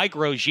 Mike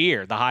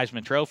Rozier, the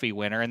Heisman Trophy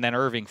winner, and then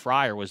Irving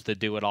Fryer was the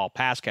do-it-all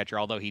pass catcher,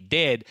 although he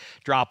did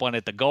drop one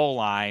at the goal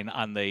line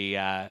on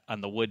the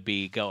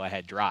would-be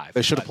go-ahead drive.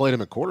 They should have played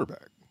him at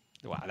quarterback.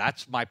 Wow,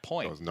 that's my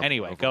point.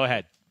 Anyway, go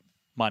ahead.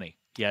 Money.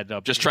 Yeah,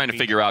 just trying to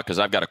figure out, because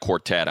I've got a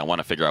quartet. I want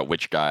to figure out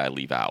which guy I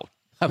leave out.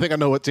 I think I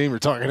know what team you're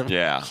talking about.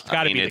 Yeah. It's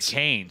got to be the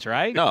Canes,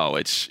 right? No,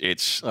 it's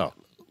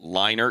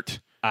Leinart,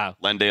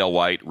 Lendale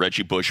White,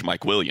 Reggie Bush,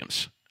 Mike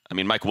Williams. I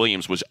mean, Mike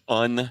Williams was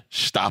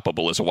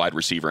unstoppable as a wide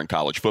receiver in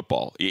college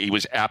football. He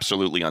was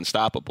absolutely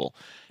unstoppable.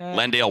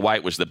 Lendale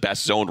White was the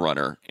best zone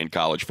runner in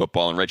college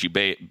football, and Reggie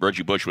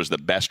Bush was the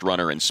best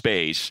runner in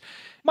space.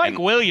 Mike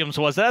Williams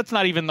was. That's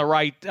not even the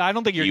right. I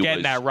don't think you're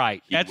getting that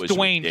right. That's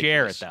Dwayne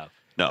Jarrett, though.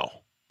 No.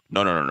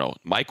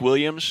 Mike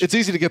Williams. It's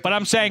easy to get. But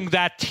I'm saying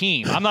that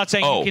team. I'm not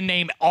saying you can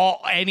name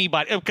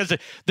anybody, because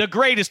the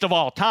greatest of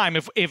all time.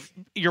 If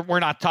we're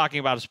not talking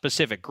about a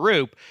specific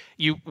group,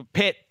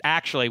 Pitt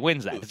actually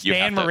wins that. It's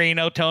Dan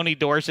Marino, Tony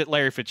Dorsett,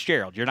 Larry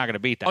Fitzgerald. You're not going to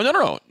beat that.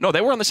 Oh no.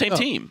 They were on the same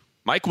team.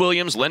 Mike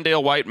Williams,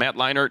 Lendale White, Matt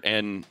Leinart,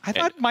 and I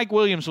thought Mike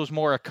Williams was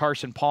more a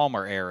Carson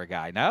Palmer era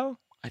guy. No,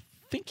 I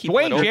think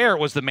Dwayne Jarrett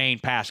was the main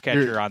pass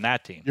catcher on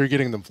that team. You're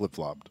getting them flip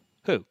flopped.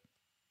 Who?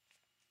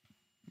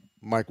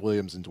 Mike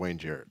Williams and Dwayne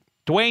Jarrett.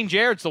 Dwayne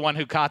Jarrett's the one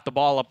who caught the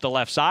ball up the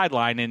left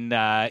sideline in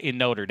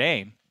Notre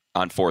Dame.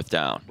 On 4th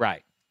down.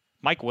 Right.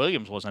 Mike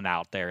Williams wasn't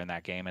out there in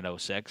that game in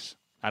 06,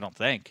 I don't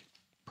think.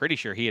 Pretty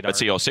sure he had Let's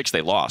see, 06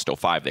 they lost,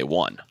 05 they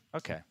won.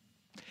 Okay.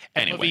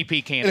 Anyway.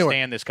 MVP can't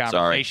stand this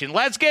conversation. Sorry.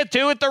 Let's get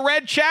to it. The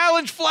Red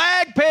Challenge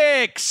flag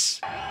picks.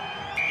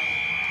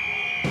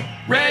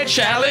 Red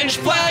Challenge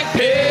flag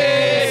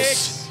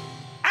picks.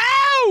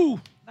 Ow!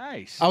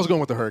 Nice. I was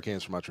going with the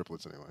Hurricanes for my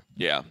triplets anyway.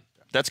 Yeah.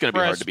 That's going to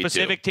be hard to beat, too. For a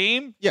specific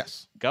team?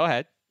 Yes. Go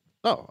ahead.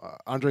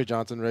 Andre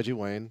Johnson, Reggie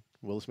Wayne,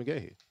 Willis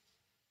McGahee.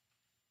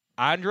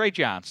 Andre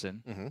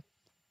Johnson. Mm-hmm.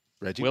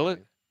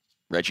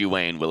 Reggie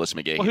Wayne, Willis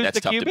McGahee. Well, who's that's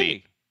the tough QB? to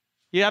beat.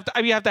 You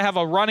have to have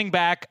a running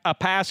back, a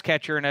pass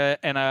catcher, and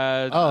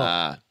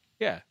a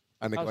yeah.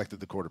 I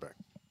neglected the quarterback.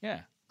 Yeah.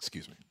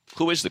 Excuse me.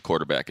 Who is the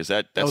quarterback? Is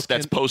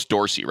that's post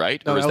Dorsey,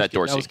 right? No, or is that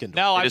Dorsey?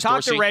 No, I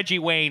talked to Reggie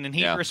Wayne, and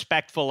he's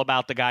respectful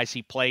about the guys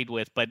he played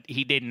with, but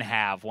he didn't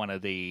have one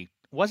of the.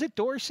 Was it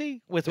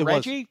Dorsey with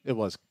Reggie? It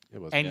was.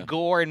 And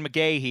Gore and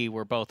McGahee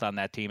were both on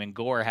that team, and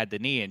Gore had the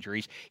knee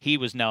injuries. He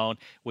was known,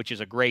 which is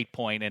a great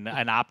point and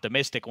an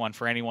optimistic one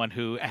for anyone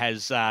who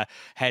has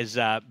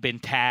been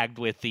tagged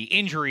with the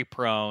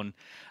injury-prone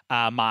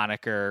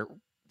moniker.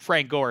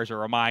 Frank Gore, as a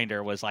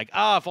reminder, was like,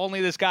 if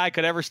only this guy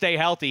could ever stay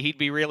healthy, he'd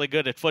be really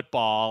good at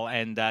football.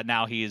 And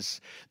now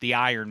he's the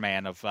Iron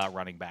Man of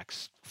running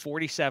backs.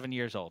 47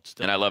 years old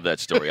still. And I love that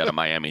story out of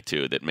Miami,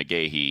 too, that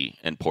McGahee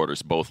and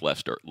Porters both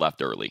left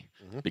early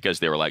because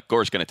they were like,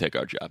 Gore's going to take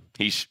our job.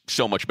 He's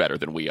so much better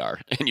than we are.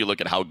 And you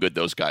look at how good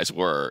those guys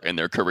were and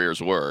their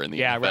careers were in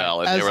the NFL.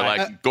 Right. And they were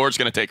like, Gore's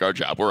going to take our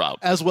job. We're out.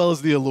 As well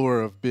as the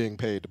allure of being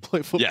paid to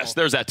play football. Yes,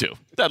 there's that, too.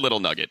 That little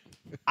nugget.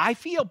 I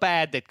feel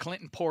bad that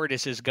Clinton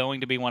Portis is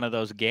going to be one of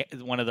those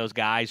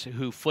guys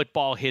who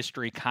football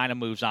history kind of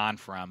moves on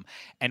from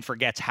and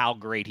forgets how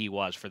great he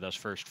was for those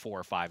first 4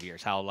 or 5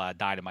 years, how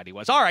dynamite he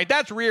was. All right,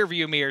 that's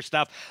rearview mirror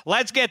stuff.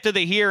 Let's get to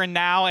the here and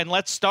now, and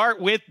let's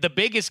start with the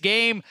biggest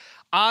game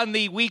on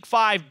the Week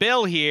 5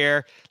 bill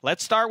here.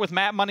 Let's start with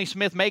Matt Money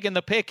Smith making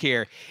the pick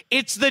here.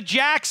 It's the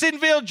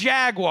Jacksonville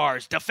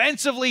Jaguars,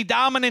 defensively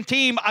dominant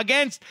team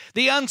against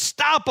the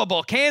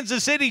unstoppable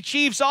Kansas City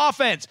Chiefs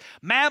offense.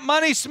 Matt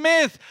Money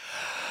Smith,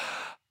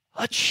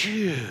 a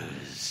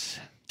choose.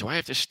 Do I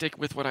have to stick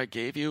with what I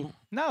gave you?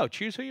 No,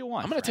 choose who you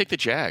want. I'm going to take the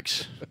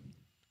Jags.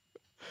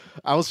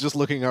 I was just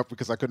looking up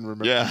because I couldn't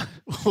remember. Yeah.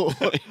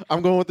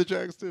 I'm going with the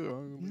Jags,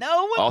 too.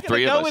 No one's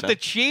going to go with the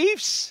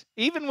Chiefs?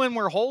 Even when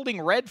we're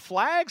holding red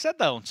flags? That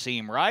don't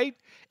seem right.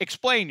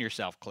 Explain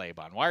yourself,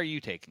 Claybon. Why are you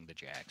taking the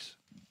Jags?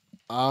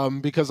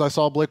 Because I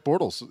saw Blake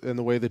Bortles in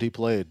the way that he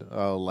played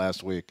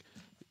last week.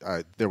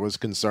 There was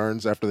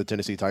concerns after the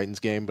Tennessee Titans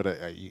game,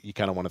 but you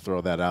kind of want to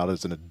throw that out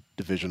as in a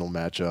divisional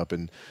matchup,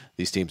 and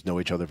these teams know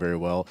each other very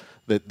well.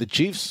 The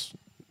Chiefs,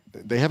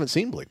 they haven't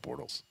seen Blake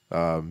Bortles.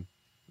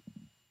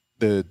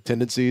 The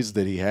tendencies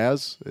that he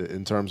has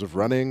in terms of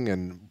running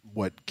and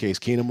what Case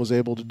Keenum was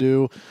able to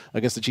do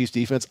against the Chiefs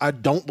defense, I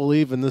don't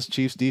believe in this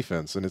Chiefs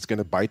defense, and it's going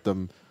to bite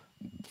them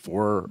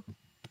for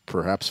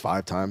perhaps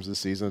 5 times this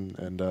season,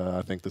 and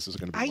I think this is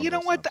going to be. You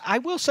know what? I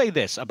will say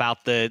this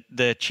about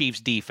the Chiefs'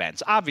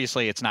 defense.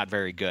 Obviously, it's not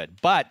very good,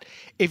 but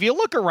if you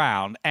look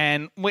around,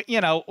 and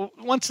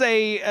once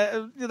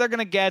they're going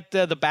to get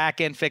the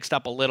back end fixed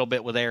up a little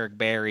bit with Eric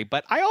Berry,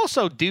 but I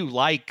also do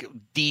like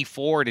Dee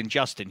Ford and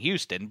Justin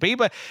Houston.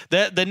 But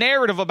the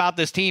narrative about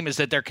this team is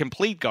that they're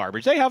complete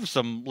garbage. They have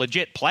some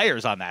legit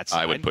players on that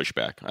side. I would push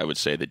back. I would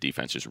say the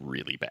defense is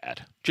really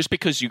bad. Just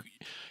because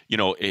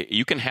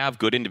you can have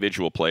good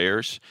individual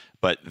players,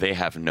 but they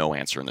have no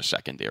answer in the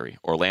secondary.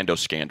 Orlando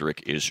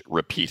Scandrick is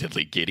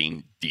repeatedly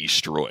getting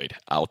destroyed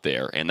out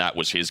there, and that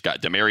was his guy.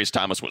 Demaryius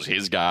Thomas was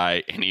his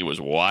guy, and he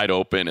was wide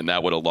open, and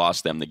that would have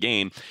lost them the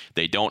game.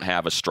 They don't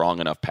have a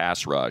strong enough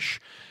pass rush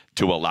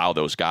to allow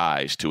those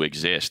guys to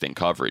exist in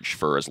coverage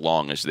for as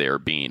long as they're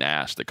being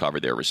asked to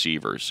cover their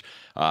receivers.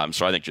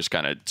 So I think just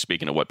kind of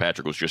speaking of what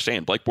Patrick was just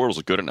saying, Blake Bortles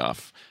is good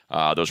enough.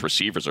 Those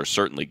receivers are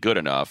certainly good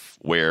enough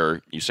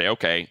where you say,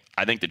 okay,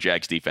 I think the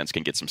Jags defense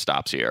can get some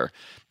stops here.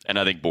 And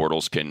I think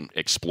Bortles can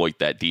exploit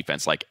that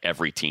defense like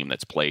every team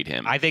that's played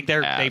him. I think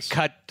they've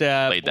cut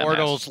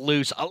Bortles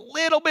loose a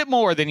little bit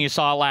more than you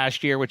saw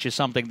last year, which is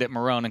something that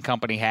Marrone and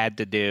company had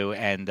to do.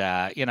 And,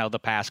 the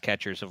pass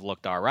catchers have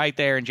looked all right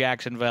there in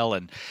Jacksonville.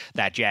 And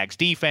that Jags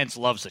defense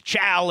loves the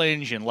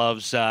challenge and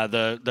loves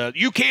the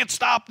you can't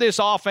stop this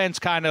offense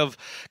kind of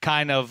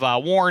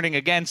warning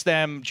against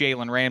them.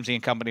 Jalen Ramsey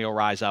and company will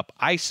rise up.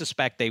 I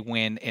suspect they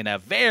win in a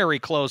very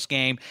close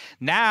game.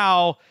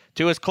 Now,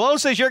 to as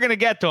close as you're going to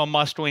get to a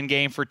must-win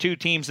game for two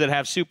teams that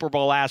have Super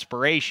Bowl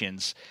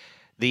aspirations,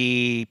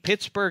 the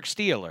Pittsburgh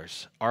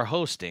Steelers are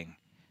hosting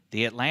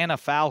the Atlanta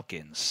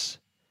Falcons.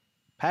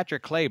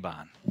 Patrick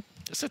Claybon.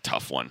 It's a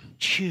tough one.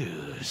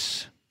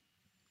 Choose.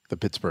 The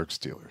Pittsburgh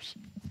Steelers.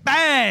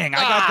 Bang!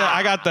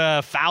 I got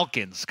the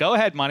Falcons. Go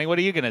ahead, Money. What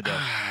are you going to do?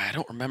 I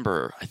don't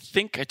remember. I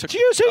think I took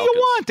Choose the who Falcons.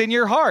 you want in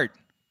your heart.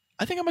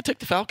 I think I'm going to take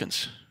the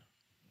Falcons.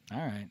 All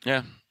right.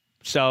 Yeah.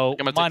 So,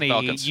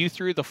 Money, you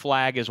threw the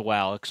flag as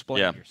well.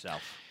 Explain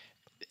yourself.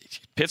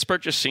 Pittsburgh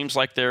just seems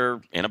like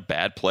they're in a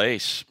bad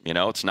place.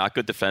 It's not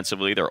good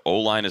defensively. Their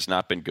O-line has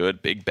not been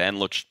good. Big Ben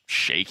looks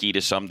shaky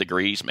to some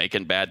degrees,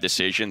 making bad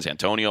decisions.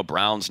 Antonio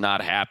Brown's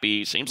not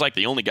happy. Seems like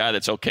the only guy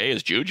that's okay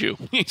is Juju.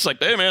 He's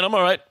like, hey, man, I'm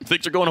all right.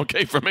 Things are going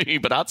okay for me.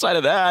 But outside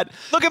of that...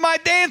 Look at my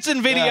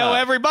dancing video,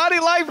 everybody.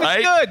 Life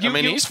is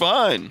good. He's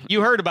fine. You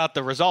heard about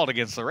the result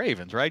against the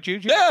Ravens, right,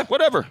 Juju? Yeah,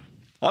 whatever.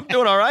 I'm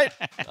doing all right.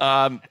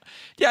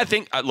 I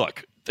think,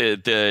 look,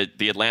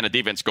 the Atlanta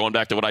defense, going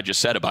back to what I just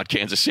said about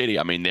Kansas City,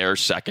 I mean, their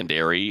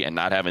secondary and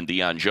not having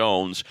Deion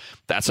Jones,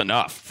 that's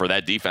enough for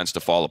that defense to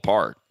fall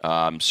apart.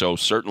 So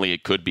certainly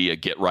it could be a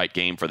get-right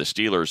game for the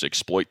Steelers,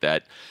 exploit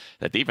that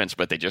defense,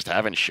 but they just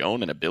haven't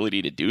shown an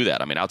ability to do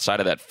that. I mean, outside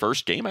of that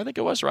first game, I think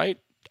it was, right?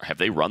 Have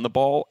they run the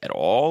ball at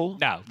all?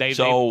 No,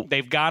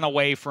 they've gone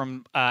away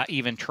from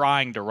even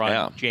trying to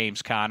run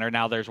James Conner.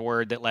 Now there's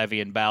word that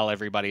Le'Veon Bell,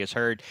 everybody has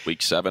heard,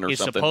 week 7 or is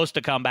something, supposed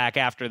to come back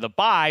after the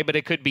bye, but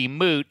it could be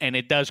moot, and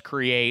it does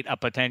create a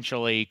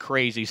potentially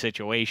crazy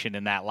situation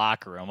in that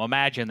locker room.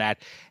 Imagine that.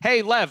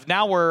 Hey, Lev,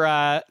 now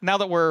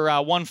that we're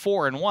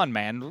 1-4-1,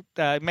 man,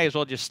 may as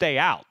well just stay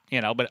out.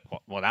 But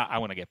I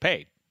want to get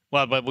paid.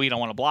 Well, but we don't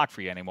want to block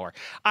for you anymore.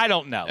 I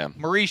don't know. Yeah.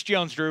 Maurice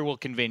Jones-Drew will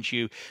convince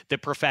you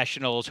that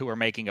professionals who are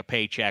making a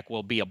paycheck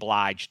will be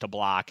obliged to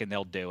block, and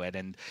they'll do it.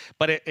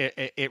 But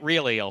it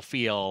really will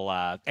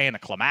feel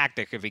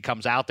anticlimactic if he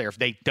comes out there, if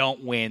they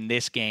don't win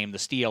this game, the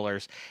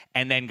Steelers,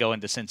 and then go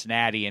into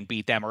Cincinnati and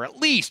beat them, or at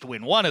least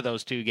win one of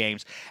those two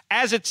games.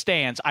 As it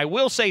stands, I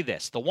will say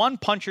this, the one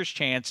puncher's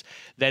chance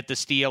that the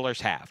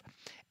Steelers have,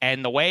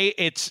 and the way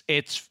it's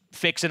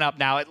fixing up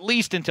now, at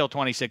least until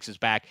 26 is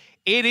back,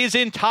 it is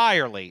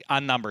entirely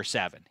on number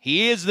 7.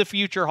 He is the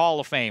future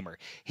Hall of Famer.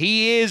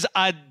 He is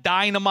a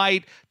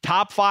dynamite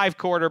top 5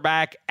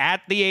 quarterback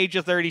at the age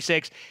of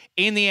 36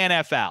 in the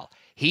NFL.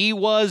 He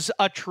was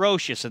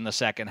atrocious in the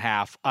second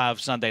half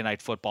of Sunday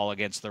Night Football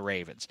against the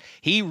Ravens.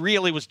 He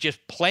really was just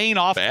playing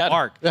off the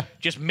mark,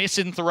 just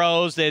missing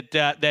throws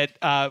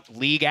that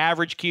league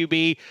average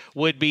QB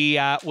would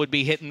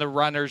be hitting the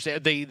runners,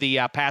 the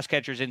pass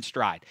catchers in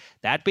stride.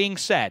 That being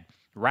said,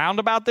 round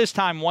about this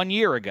time 1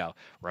 year ago,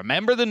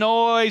 remember the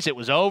noise? It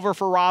was over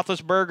for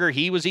Roethlisberger.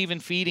 He was even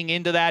feeding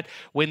into that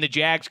when the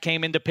Jags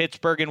came into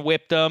Pittsburgh and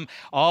whipped them.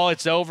 Oh,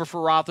 it's over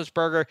for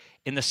Roethlisberger.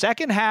 In the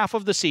second half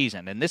of the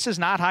season, and this is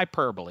not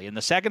hyperbole, in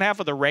the second half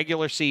of the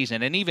regular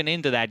season and even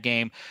into that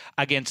game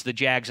against the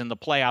Jags in the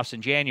playoffs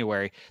in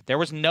January, there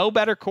was no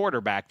better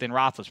quarterback than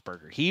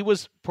Roethlisberger. He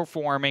was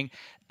performing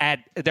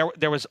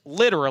there was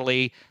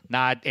literally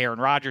not Aaron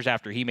Rodgers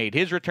after he made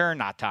his return,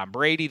 not Tom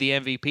Brady, the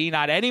MVP,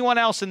 not anyone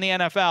else in the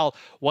NFL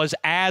was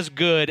as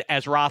good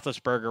as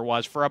Roethlisberger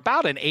was for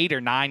about an 8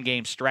 or 9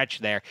 game stretch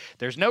there.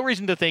 There's no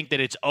reason to think that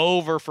it's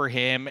over for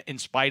him in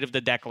spite of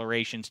the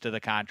declarations to the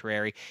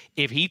contrary.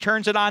 If he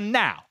turns it on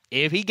now,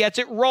 if he gets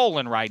it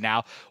rolling right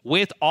now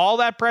with all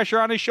that pressure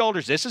on his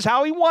shoulders, this is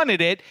how he wanted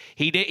it.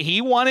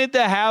 He wanted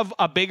to have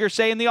a bigger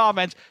say in the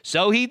offense,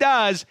 so he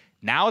does.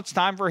 Now it's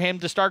time for him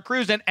to start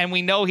cruising, and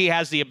we know he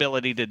has the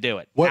ability to do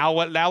it.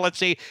 Now let's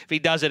see if he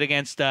does it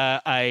against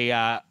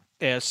a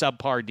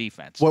subpar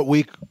defense. What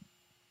week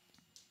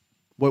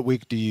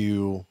do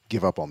you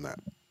give up on that?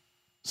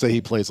 Say he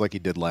plays like he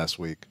did last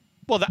week.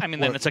 Well,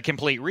 then it's a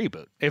complete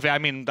reboot.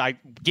 I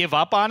give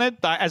up on it,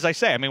 as I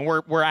say.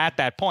 We're at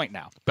that point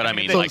now. But to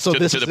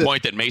the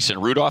point that Mason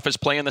Rudolph is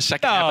playing the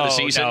second half of the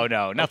season?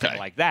 No, nothing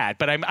like that.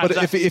 But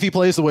if he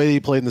plays the way he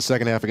played in the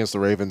second half against the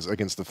Ravens,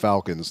 against the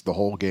Falcons, the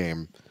whole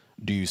game,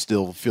 do you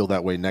still feel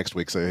that way next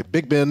week? Say,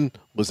 Big Ben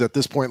was at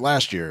this point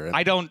last year.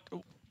 I don't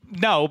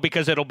know,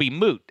 because it'll be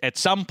moot at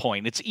some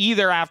point. It's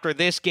either after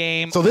this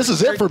game. So this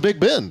is it for Big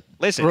Ben.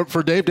 Listen.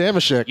 For Dave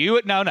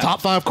Dameshek. No.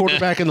 Top 5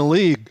 quarterback in the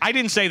league. I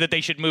didn't say that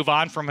they should move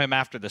on from him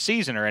after the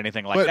season or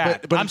anything like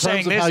that. But I'm in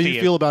saying terms of this how to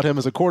you feel about him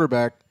as a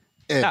quarterback,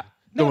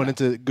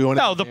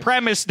 the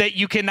premise that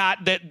you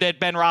cannot that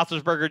Ben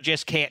Roethlisberger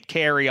just can't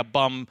carry a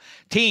bum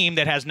team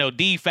that has no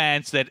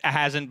defense, that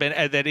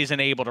isn't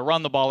able to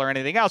run the ball or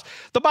anything else.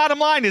 The bottom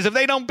line is, if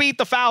they don't beat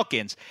the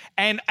Falcons,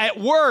 and at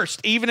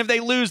worst, even if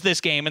they lose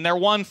this game and they're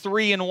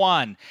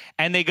 1-3-1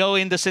 and they go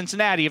into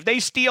Cincinnati, if they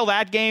steal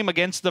that game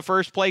against the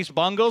first place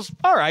Bungles,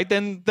 all right,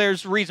 then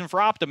there's reason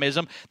for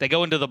optimism. They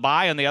go into the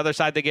bye, on the other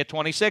side they get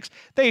 26.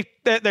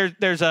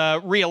 There's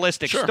a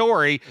realistic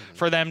story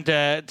for them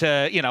to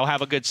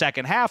have a good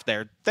second half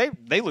there.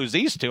 They lose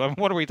these two.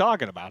 What are we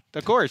talking about?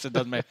 Of course it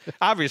doesn't make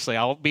obviously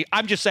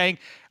I'm just saying,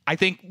 I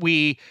think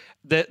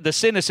the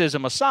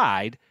cynicism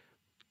aside,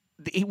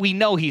 we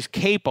know he's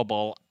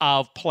capable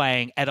of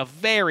playing at a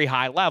very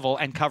high level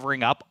and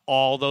covering up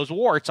all those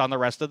warts on the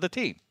rest of the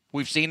team.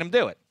 We've seen him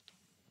do it.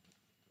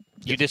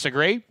 You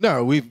disagree?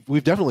 No,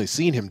 we've definitely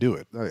seen him do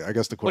it. I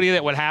guess the question. What do you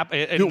think? What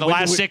happened in the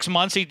last 6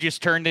 months? He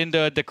just turned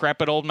into a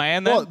decrepit old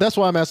man. Then? Well, that's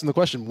why I'm asking the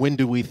question. When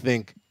do we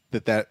think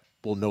that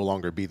will no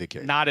longer be the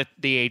case? Not at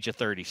the age of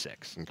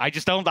 36. Okay. I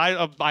just don't.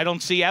 I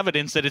don't see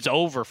evidence that it's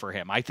over for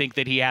him. I think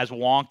that he has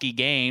wonky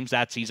games.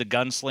 He's a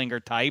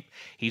gunslinger type.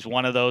 He's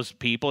one of those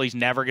people. He's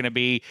never going to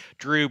be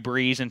Drew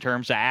Brees in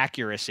terms of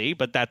accuracy,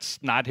 but that's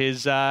not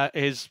his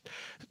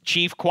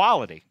chief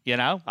quality.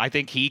 I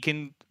think he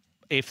can.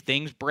 If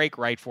things break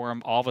right for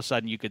him, all of a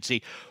sudden you could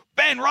see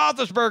Ben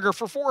Roethlisberger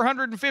for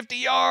 450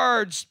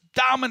 yards,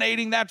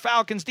 dominating that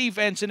Falcons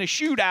defense in a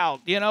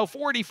shootout,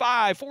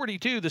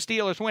 45-42, the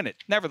Steelers win it.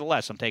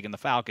 Nevertheless, I'm taking the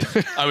Falcons.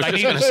 I was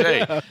just going to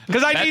say.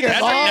 Because I need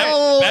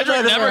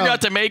Pedrick never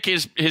got to make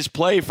his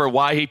play for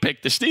why he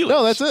picked the Steelers.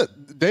 No, that's it.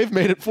 Dave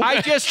made it for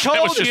I just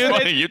told you.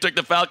 Funny. You took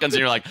the Falcons and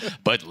you're like,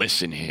 but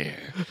listen here.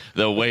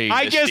 The way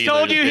I just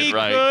told you he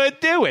right. could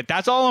do it.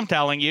 That's all I'm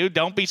telling you.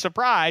 Don't be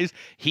surprised.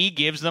 He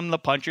gives them the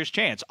puncher's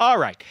chance. All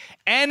right.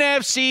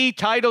 NFC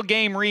title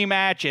game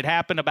rematch. It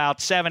happened about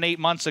 7-8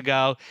 months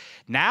ago.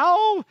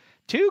 Now,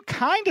 two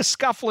kind of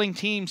scuffling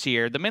teams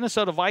here. The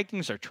Minnesota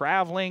Vikings are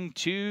traveling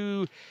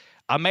to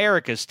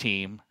America's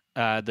team,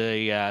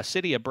 the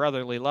city of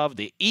brotherly love,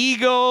 the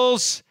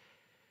Eagles.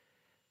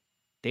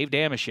 Dave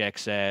Dameshek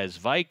says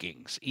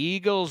Vikings.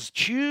 Eagles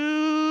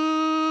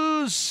choose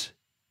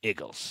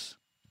Eagles.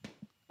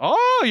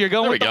 Oh, you're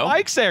going with the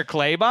Vikes there,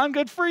 Claybon.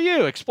 Good for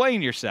you.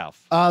 Explain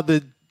yourself.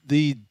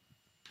 The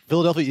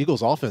Philadelphia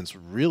Eagles offense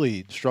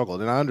really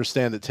struggled, and I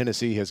understand that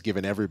Tennessee has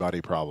given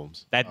everybody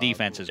problems. That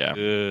defense is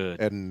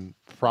good. And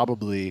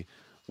probably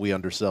we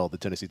undersell the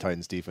Tennessee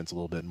Titans defense a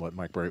little bit and what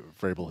Mike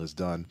Vrabel has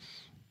done.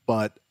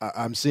 But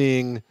I'm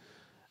seeing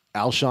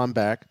Alshon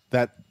back.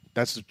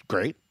 That's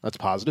great. That's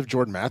positive.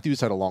 Jordan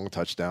Matthews had a long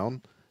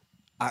touchdown.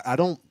 I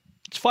don't.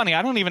 It's funny.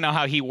 I don't even know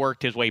how he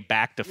worked his way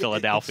back to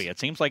Philadelphia. It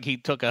seems like he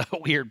took a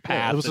weird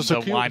path and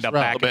so wind up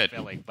back in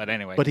Philly. But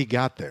anyway. But he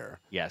got there.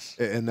 Yes.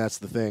 And that's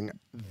the thing.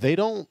 They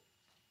don't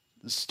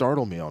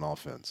startle me on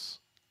offense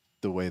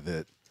the way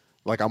that,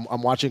 like,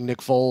 I'm watching Nick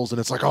Foles and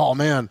it's like, oh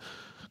man,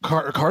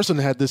 Carson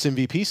had this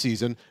MVP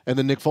season and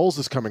then Nick Foles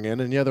is coming in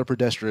and they're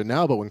pedestrian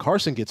now. But when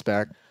Carson gets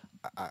back,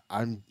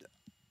 I'm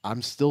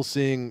still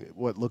seeing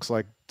what looks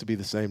like to be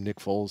the same Nick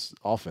Foles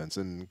offense.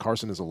 And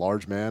Carson is a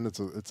large man. It's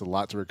a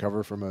lot to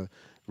recover from a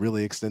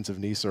really extensive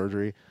knee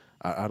surgery.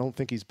 I don't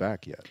think he's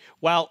back yet.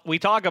 Well, we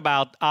talk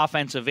about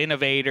offensive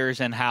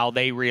innovators and how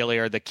they really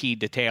are the key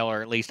detail,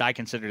 or at least I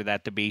consider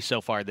that to be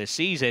so far this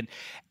season.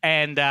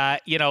 And,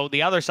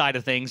 the other side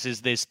of things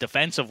is this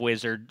defensive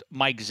wizard,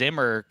 Mike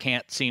Zimmer,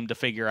 can't seem to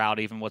figure out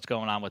even what's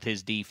going on with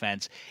his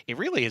defense. It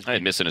really is.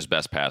 Missing his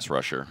best pass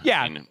rusher.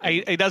 Yeah,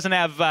 he doesn't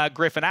have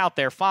Griffin out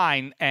there,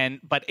 fine.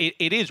 But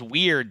it is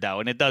weird,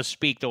 though, and it does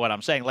speak to what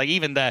I'm saying. Like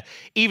even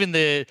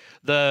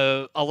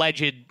the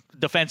alleged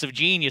defensive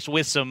genius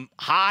with some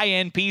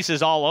high-end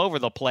pieces all over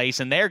the place,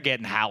 and they're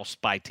getting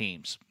housed by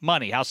teams.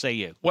 Money, how say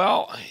you?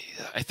 Well,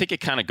 I think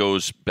it kind of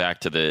goes back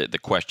to the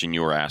question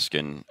you were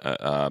asking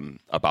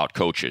about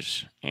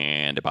coaches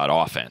and about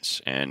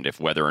offense and if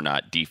whether or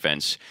not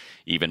defense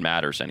even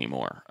matters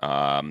anymore.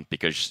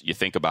 Because you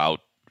think about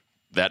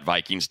that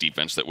Vikings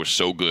defense that was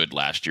so good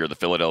last year, the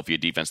Philadelphia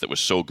defense that was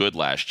so good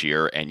last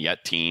year, and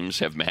yet teams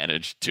have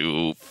managed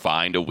to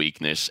find a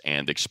weakness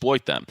and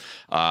exploit them.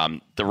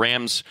 The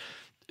Rams,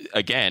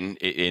 again,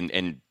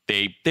 and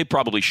they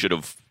probably should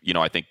have,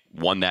 I think,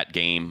 won that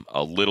game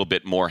a little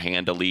bit more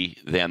handily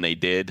than they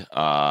did.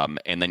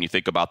 And then you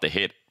think about the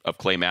hit of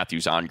Clay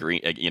Matthews on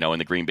in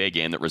the Green Bay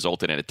game that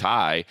resulted in a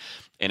tie,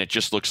 and it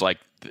just looks like,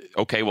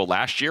 okay, well,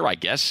 last year, I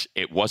guess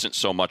it wasn't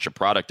so much a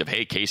product of,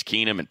 hey, Case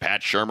Keenum and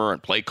Pat Shurmur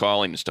and play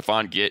calling and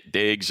Stephon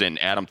Diggs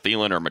and Adam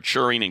Thielen are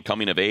maturing and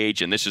coming of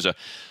age, and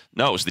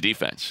no, it was the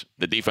defense.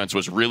 The defense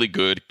was really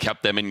good,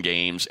 kept them in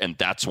games, and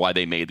that's why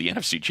they made the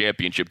NFC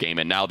Championship game.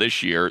 And now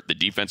this year, the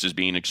defense is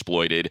being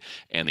exploited,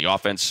 and the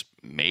offense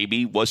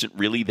maybe wasn't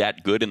really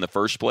that good in the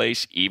first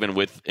place, even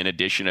with an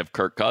addition of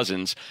Kirk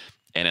Cousins.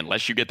 And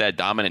unless you get that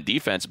dominant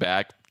defense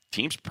back,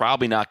 team's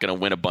probably not going to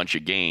win a bunch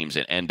of games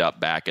and end up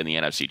back in the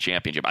NFC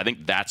Championship. I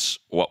think that's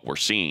what we're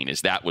seeing,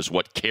 is that was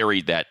what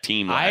carried that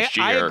team last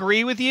year. I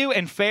agree with you,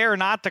 and fair or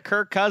not to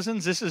Kirk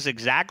Cousins, this is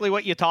exactly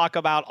what you talk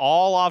about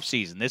all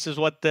offseason. This is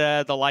what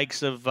the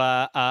likes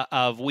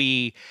of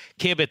we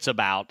kibitz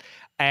about.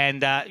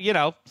 And,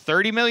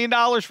 $30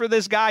 million for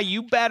this guy,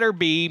 you better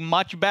be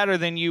much better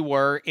than you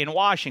were in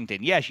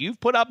Washington. Yes, you've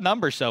put up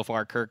numbers so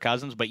far, Kirk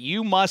Cousins, but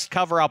you must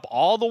cover up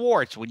all the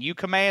warts when you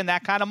command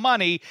that kind of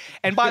money.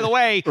 And by the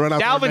way, run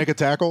out Dalvin, there and make a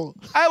tackle.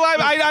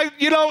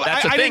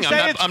 That's the thing.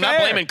 I'm not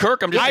blaming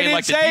Kirk. I'm just saying,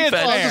 like, the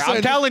defense.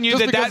 I'm telling you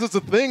just because it's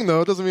a thing,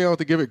 though, it doesn't mean I have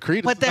to give it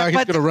credence. But he's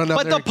going to run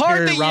out there the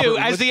part that you, Robert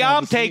as the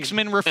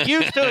omtakesman,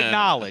 refuse to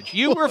acknowledge,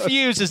 you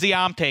refuse as the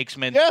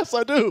omtakesman. Yes,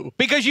 I do.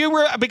 Because you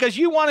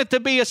want it to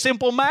be a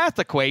simple math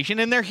equation,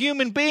 and they're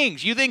human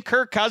beings. You think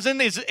Kirk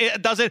Cousins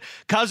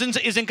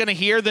isn't going to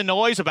hear the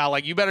noise about,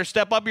 like, you better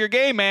step up your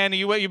game, man.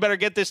 You better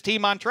get this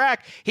team on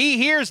track. He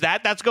hears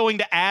that. That's going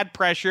to add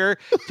pressure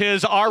to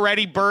his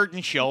already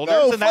burdened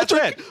shoulders, and that's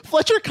it.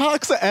 Fletcher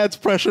Cox adds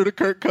pressure to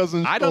Kirk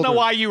Cousins' I don't know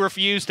why you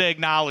refuse to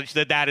acknowledge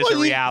that is a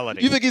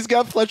reality. You think he's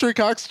got Fletcher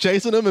Cox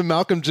chasing him, and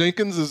Malcolm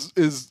Jenkins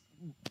is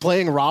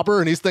playing robber,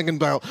 and he's thinking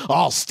about,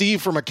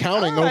 Steve from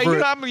accounting over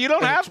you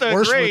don't have to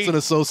agree. And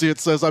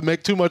Associates says I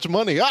make too much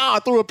money. I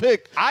threw a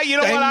pick. You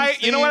know what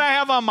I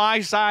have on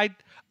my side?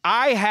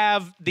 I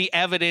have the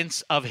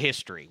evidence of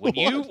history.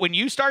 When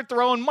you start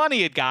throwing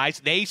money at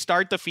guys, they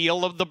start to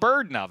feel the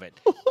burden of it.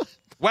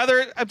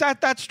 Whether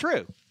that's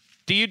true.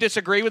 Do you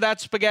disagree with that,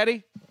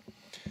 Spaghetti?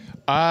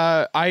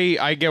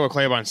 I get what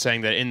Claiborne's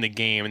saying, that in the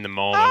game, in the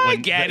moment,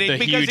 when the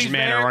huge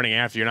men are running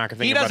after you, you're not going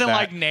to think about that. He doesn't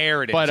like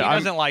narratives. He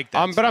doesn't like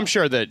that. But I'm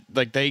sure that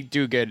they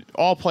do get,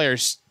 all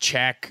players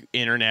check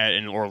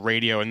internet or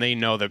radio, and they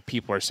know that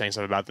people are saying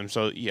something about them.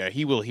 So yeah,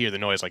 he will hear the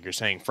noise, like you're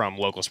saying, from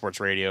local sports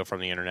radio, from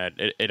the internet.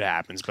 It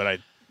happens. But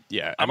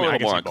I'm a little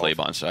more on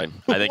Claiborne's side.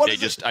 I think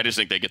I just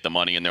think they get the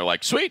money, and they're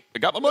like, sweet, I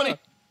got my money.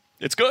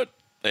 It's good.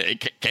 They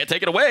can't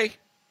take it away.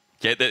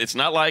 It's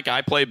not like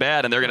I play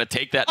bad and they're going to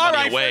take that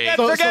money away.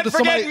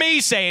 Forget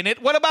me saying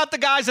it. What about the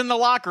guys in the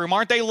locker room?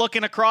 Aren't they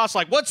looking across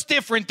like, what's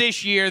different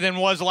this year than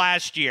was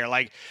last year?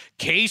 Like,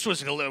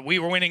 we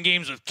were winning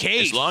games with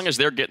Case. As long as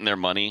they're getting their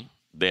money,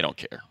 they don't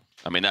care.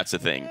 I mean, that's the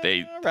thing.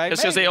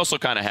 Because they also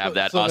kind of have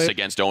that us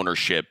against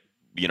ownership,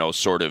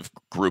 sort of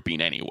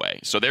grouping anyway.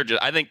 So they're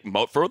just, I think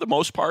for the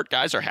most part,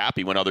 guys are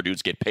happy when other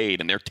dudes get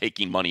paid and they're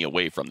taking money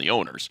away from the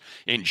owners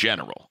in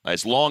general,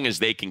 as long as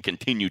they can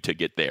continue to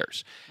get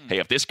theirs. Hey,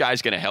 if this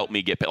guy's going to help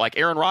me get paid, like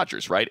Aaron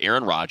Rodgers, right?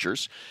 Aaron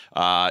Rodgers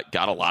got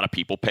a lot of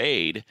people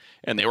paid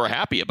and they were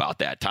happy about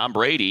that. Tom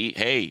Brady,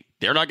 hey,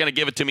 they're not going to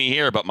give it to me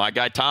here, but my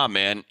guy Tom,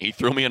 man, he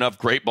threw me enough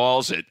great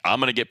balls that I'm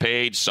going to get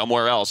paid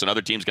somewhere else.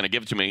 Another team's going to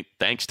give it to me.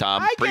 Thanks,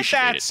 Tom. Appreciate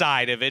get that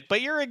side of it,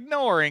 but you're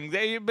ignoring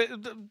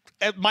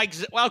Mike.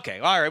 Okay,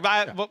 all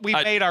right. We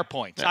made our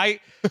points. Yeah.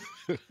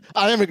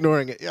 I am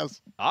ignoring it.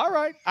 Yes. All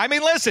right. I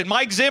mean, listen,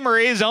 Mike Zimmer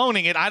is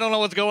owning it. I don't know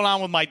what's going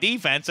on with my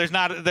defense. There's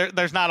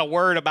not a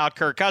word about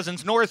Kirk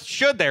Cousins, nor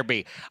should there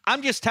be.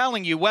 I'm just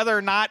telling you whether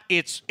or not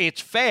it's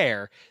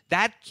fair.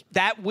 That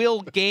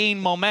will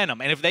gain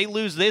momentum. And if they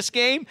lose this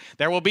game,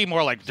 there will be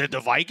more like, did the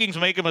Vikings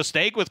make a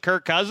mistake with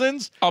Kirk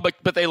Cousins? Oh,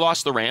 but they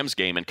lost the Rams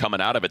game, and coming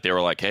out of it, they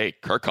were like, hey,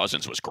 Kirk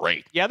Cousins was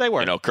great. Yeah, they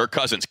were. Kirk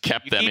Cousins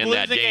kept them in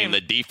that game.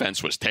 The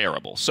defense was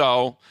terrible.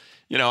 So,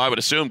 I would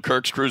assume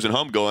Kirk's cruising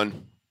home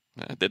going,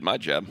 I did my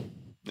job.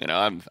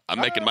 I'm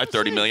making my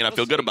 $30 million. I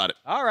feel good about it.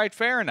 All right,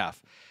 fair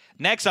enough.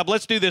 Next up,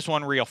 let's do this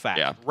one real fast.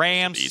 Yeah,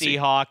 Rams,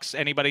 Seahawks.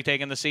 Anybody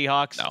taking the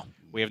Seahawks? No.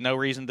 We have no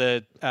reason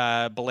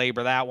to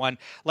belabor that one.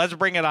 Let's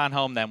bring it on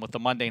home then with the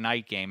Monday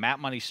night game. Matt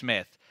Money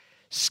Smith.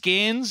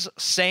 Skins,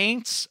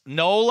 Saints,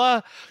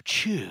 Nola,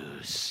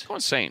 choose. Go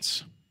on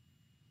Saints.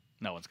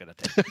 No one's going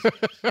to take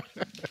it.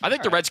 I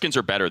think the Redskins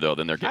are better, though,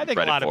 than they're getting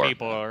credit for. I think a lot of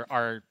people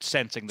are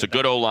sensing that. It's a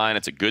good O-line.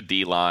 It's a good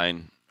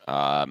D-line.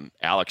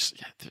 Alex,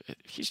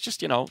 he's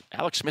just,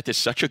 Alex Smith is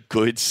such a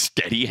good,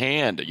 steady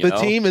hand. The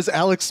team is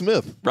Alex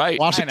Smith. Right.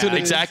 Washington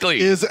exactly.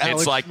 is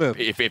Alex it's like Smith.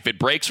 If it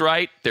breaks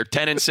right, they're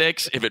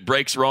 10-6. If it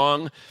breaks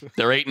wrong,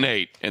 they're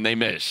 8-8, and they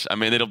miss. I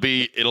mean, it'll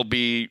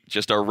be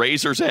just a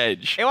razor's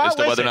edge as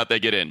to whether or not they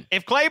get in.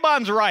 If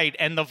Claybon's right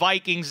and the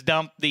Vikings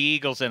dump the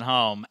Eagles at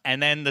home,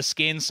 and then the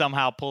Skins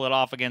somehow pull it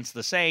off against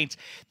the Saints,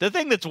 the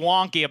thing that's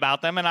wonky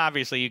about them, and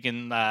obviously you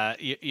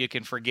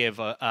can forgive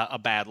a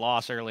bad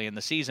loss early in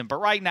the season, but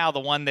right now the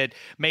one that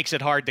makes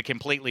it hard to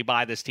completely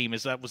buy this team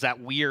was that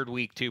weird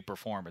week 2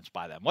 performance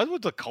by them. What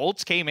was the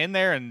Colts came in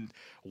there and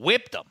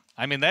whipped them?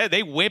 I mean,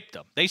 they whipped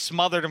them. They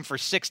smothered them for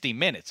 60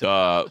 minutes.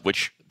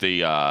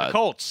 The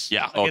Colts.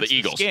 Yeah. Oh, the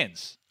Eagles. The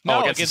Skins.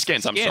 No, against the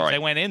Skins. I'm sorry. They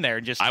went in there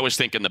and just. I was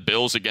thinking the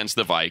Bills against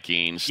the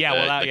Vikings.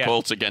 Yeah, the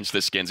Colts against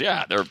the Skins.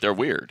 Yeah, they're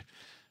weird.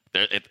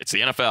 It's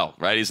the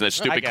NFL, right? Isn't that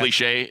stupid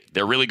cliche?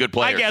 They're really good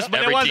players. I guess, but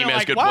every it wasn't team has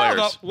like, good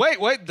wow, players.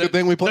 Wait. Good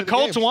thing we played the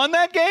Colts game. won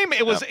that game.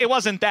 It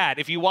wasn't that.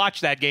 If you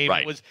watch that game,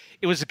 Right.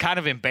 it was kind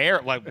of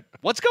embarrassing. Like,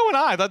 what's going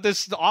on? I thought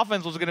this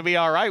offense was going to be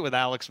all right with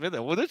Alex Smith.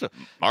 Well, there's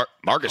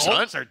Marcus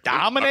Colts Hunt are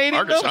dominating.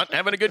 Marcus them? Hunt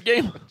having a good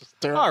game.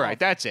 All right,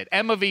 that's it.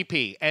 Emma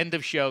VP. End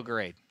of show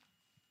grade.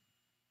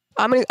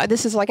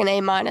 This is like an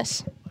A-.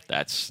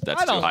 That's too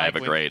high of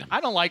a grade.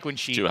 I don't like when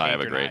she too high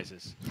of a grade.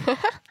 patronizes.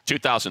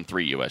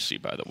 2003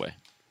 USC, by the way.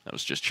 I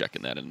was just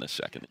checking that in a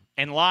second.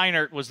 And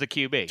Leinart was the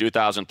QB.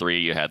 2003,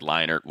 you had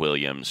Leinart,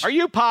 Williams. Are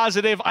you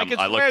positive? I could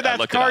swear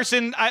that's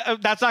Carson.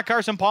 That's not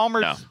Carson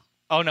Palmer. No.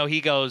 Oh no, he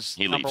goes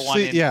number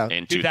leaves. one.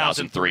 In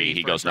 2003,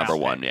 he goes number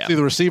 1. Yeah. See,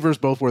 the receivers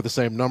both wear the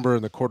same number,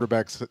 and the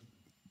quarterbacks,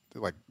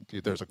 like,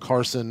 there's a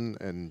Carson,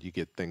 and you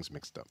get things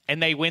mixed up.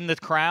 And they win the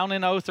crown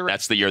in 2003.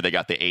 That's the year they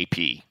got the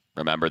AP.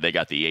 Remember, they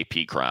got the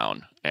AP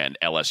crown, and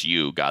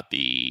LSU got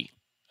the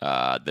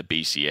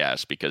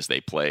BCS because they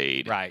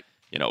played. Right.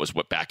 It was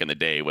back in the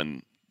day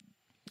when.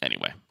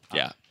 Anyway,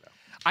 yeah.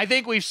 I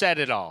think we've said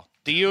it all.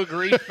 Do you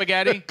agree,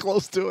 Spaghetti?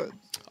 Close to it.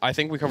 I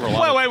think we cover a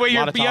lot. Wait.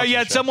 You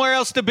had somewhere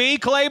else to be,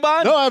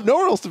 Claybon? No, I have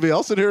nowhere else to be.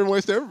 I'll sit here and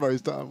waste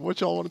everybody's time. What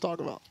y'all want to talk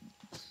about?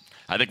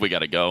 I think we got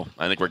to go.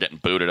 I think we're getting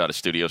booted out of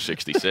Studio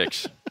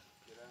 66.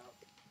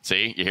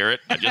 See, you hear it?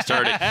 I just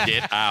heard it.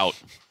 Get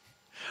out.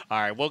 All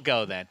right, we'll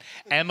go then.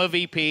 Emma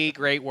VP,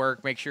 great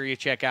work. Make sure you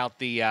check out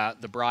the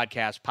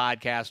broadcast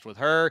podcast with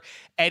her.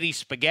 Eddie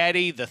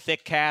Spaghetti, the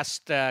thick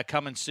cast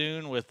coming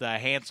soon with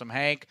Handsome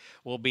Hank.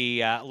 We'll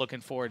be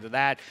looking forward to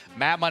that.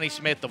 Matt Money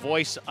Smith, the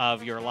voice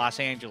of your Los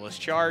Angeles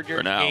Chargers.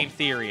 For now. Game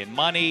Theory and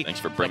Money.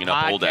 Thanks for bringing the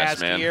up old ass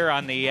podcast man here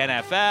on the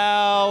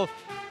NFL.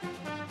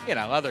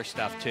 Other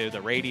stuff too.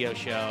 The radio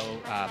show,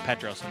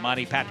 Petros and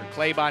Money, Patrick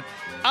Claybon.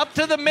 Up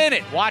to the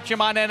minute. Watch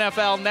him on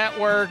NFL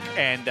Network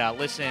and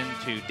listen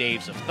to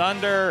Daves of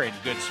Thunder and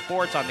Good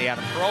Sports on the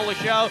Adam Carolla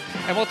Show.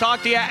 And we'll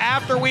talk to you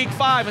after Week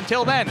 5.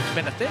 Until then, it's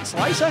been a thin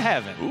slice of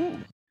heaven. Ooh.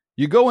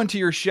 You go into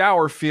your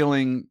shower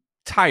feeling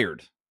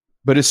tired,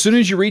 but as soon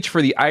as you reach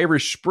for the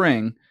Irish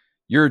Spring,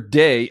 your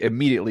day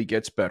immediately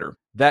gets better.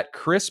 That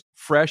crisp,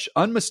 fresh,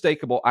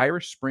 unmistakable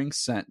Irish Spring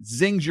scent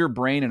zings your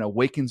brain and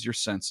awakens your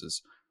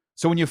senses.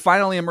 So when you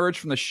finally emerge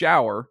from the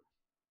shower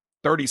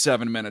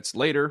 37 minutes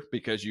later,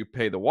 because you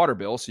pay the water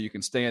bill so you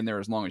can stay in there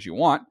as long as you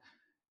want,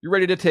 you're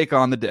ready to take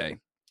on the day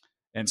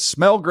and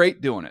smell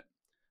great doing it.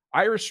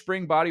 Irish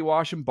Spring Body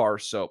Wash and Bar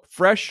Soap.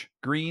 Fresh,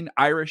 green,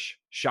 Irish.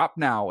 Shop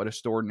now at a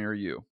store near you.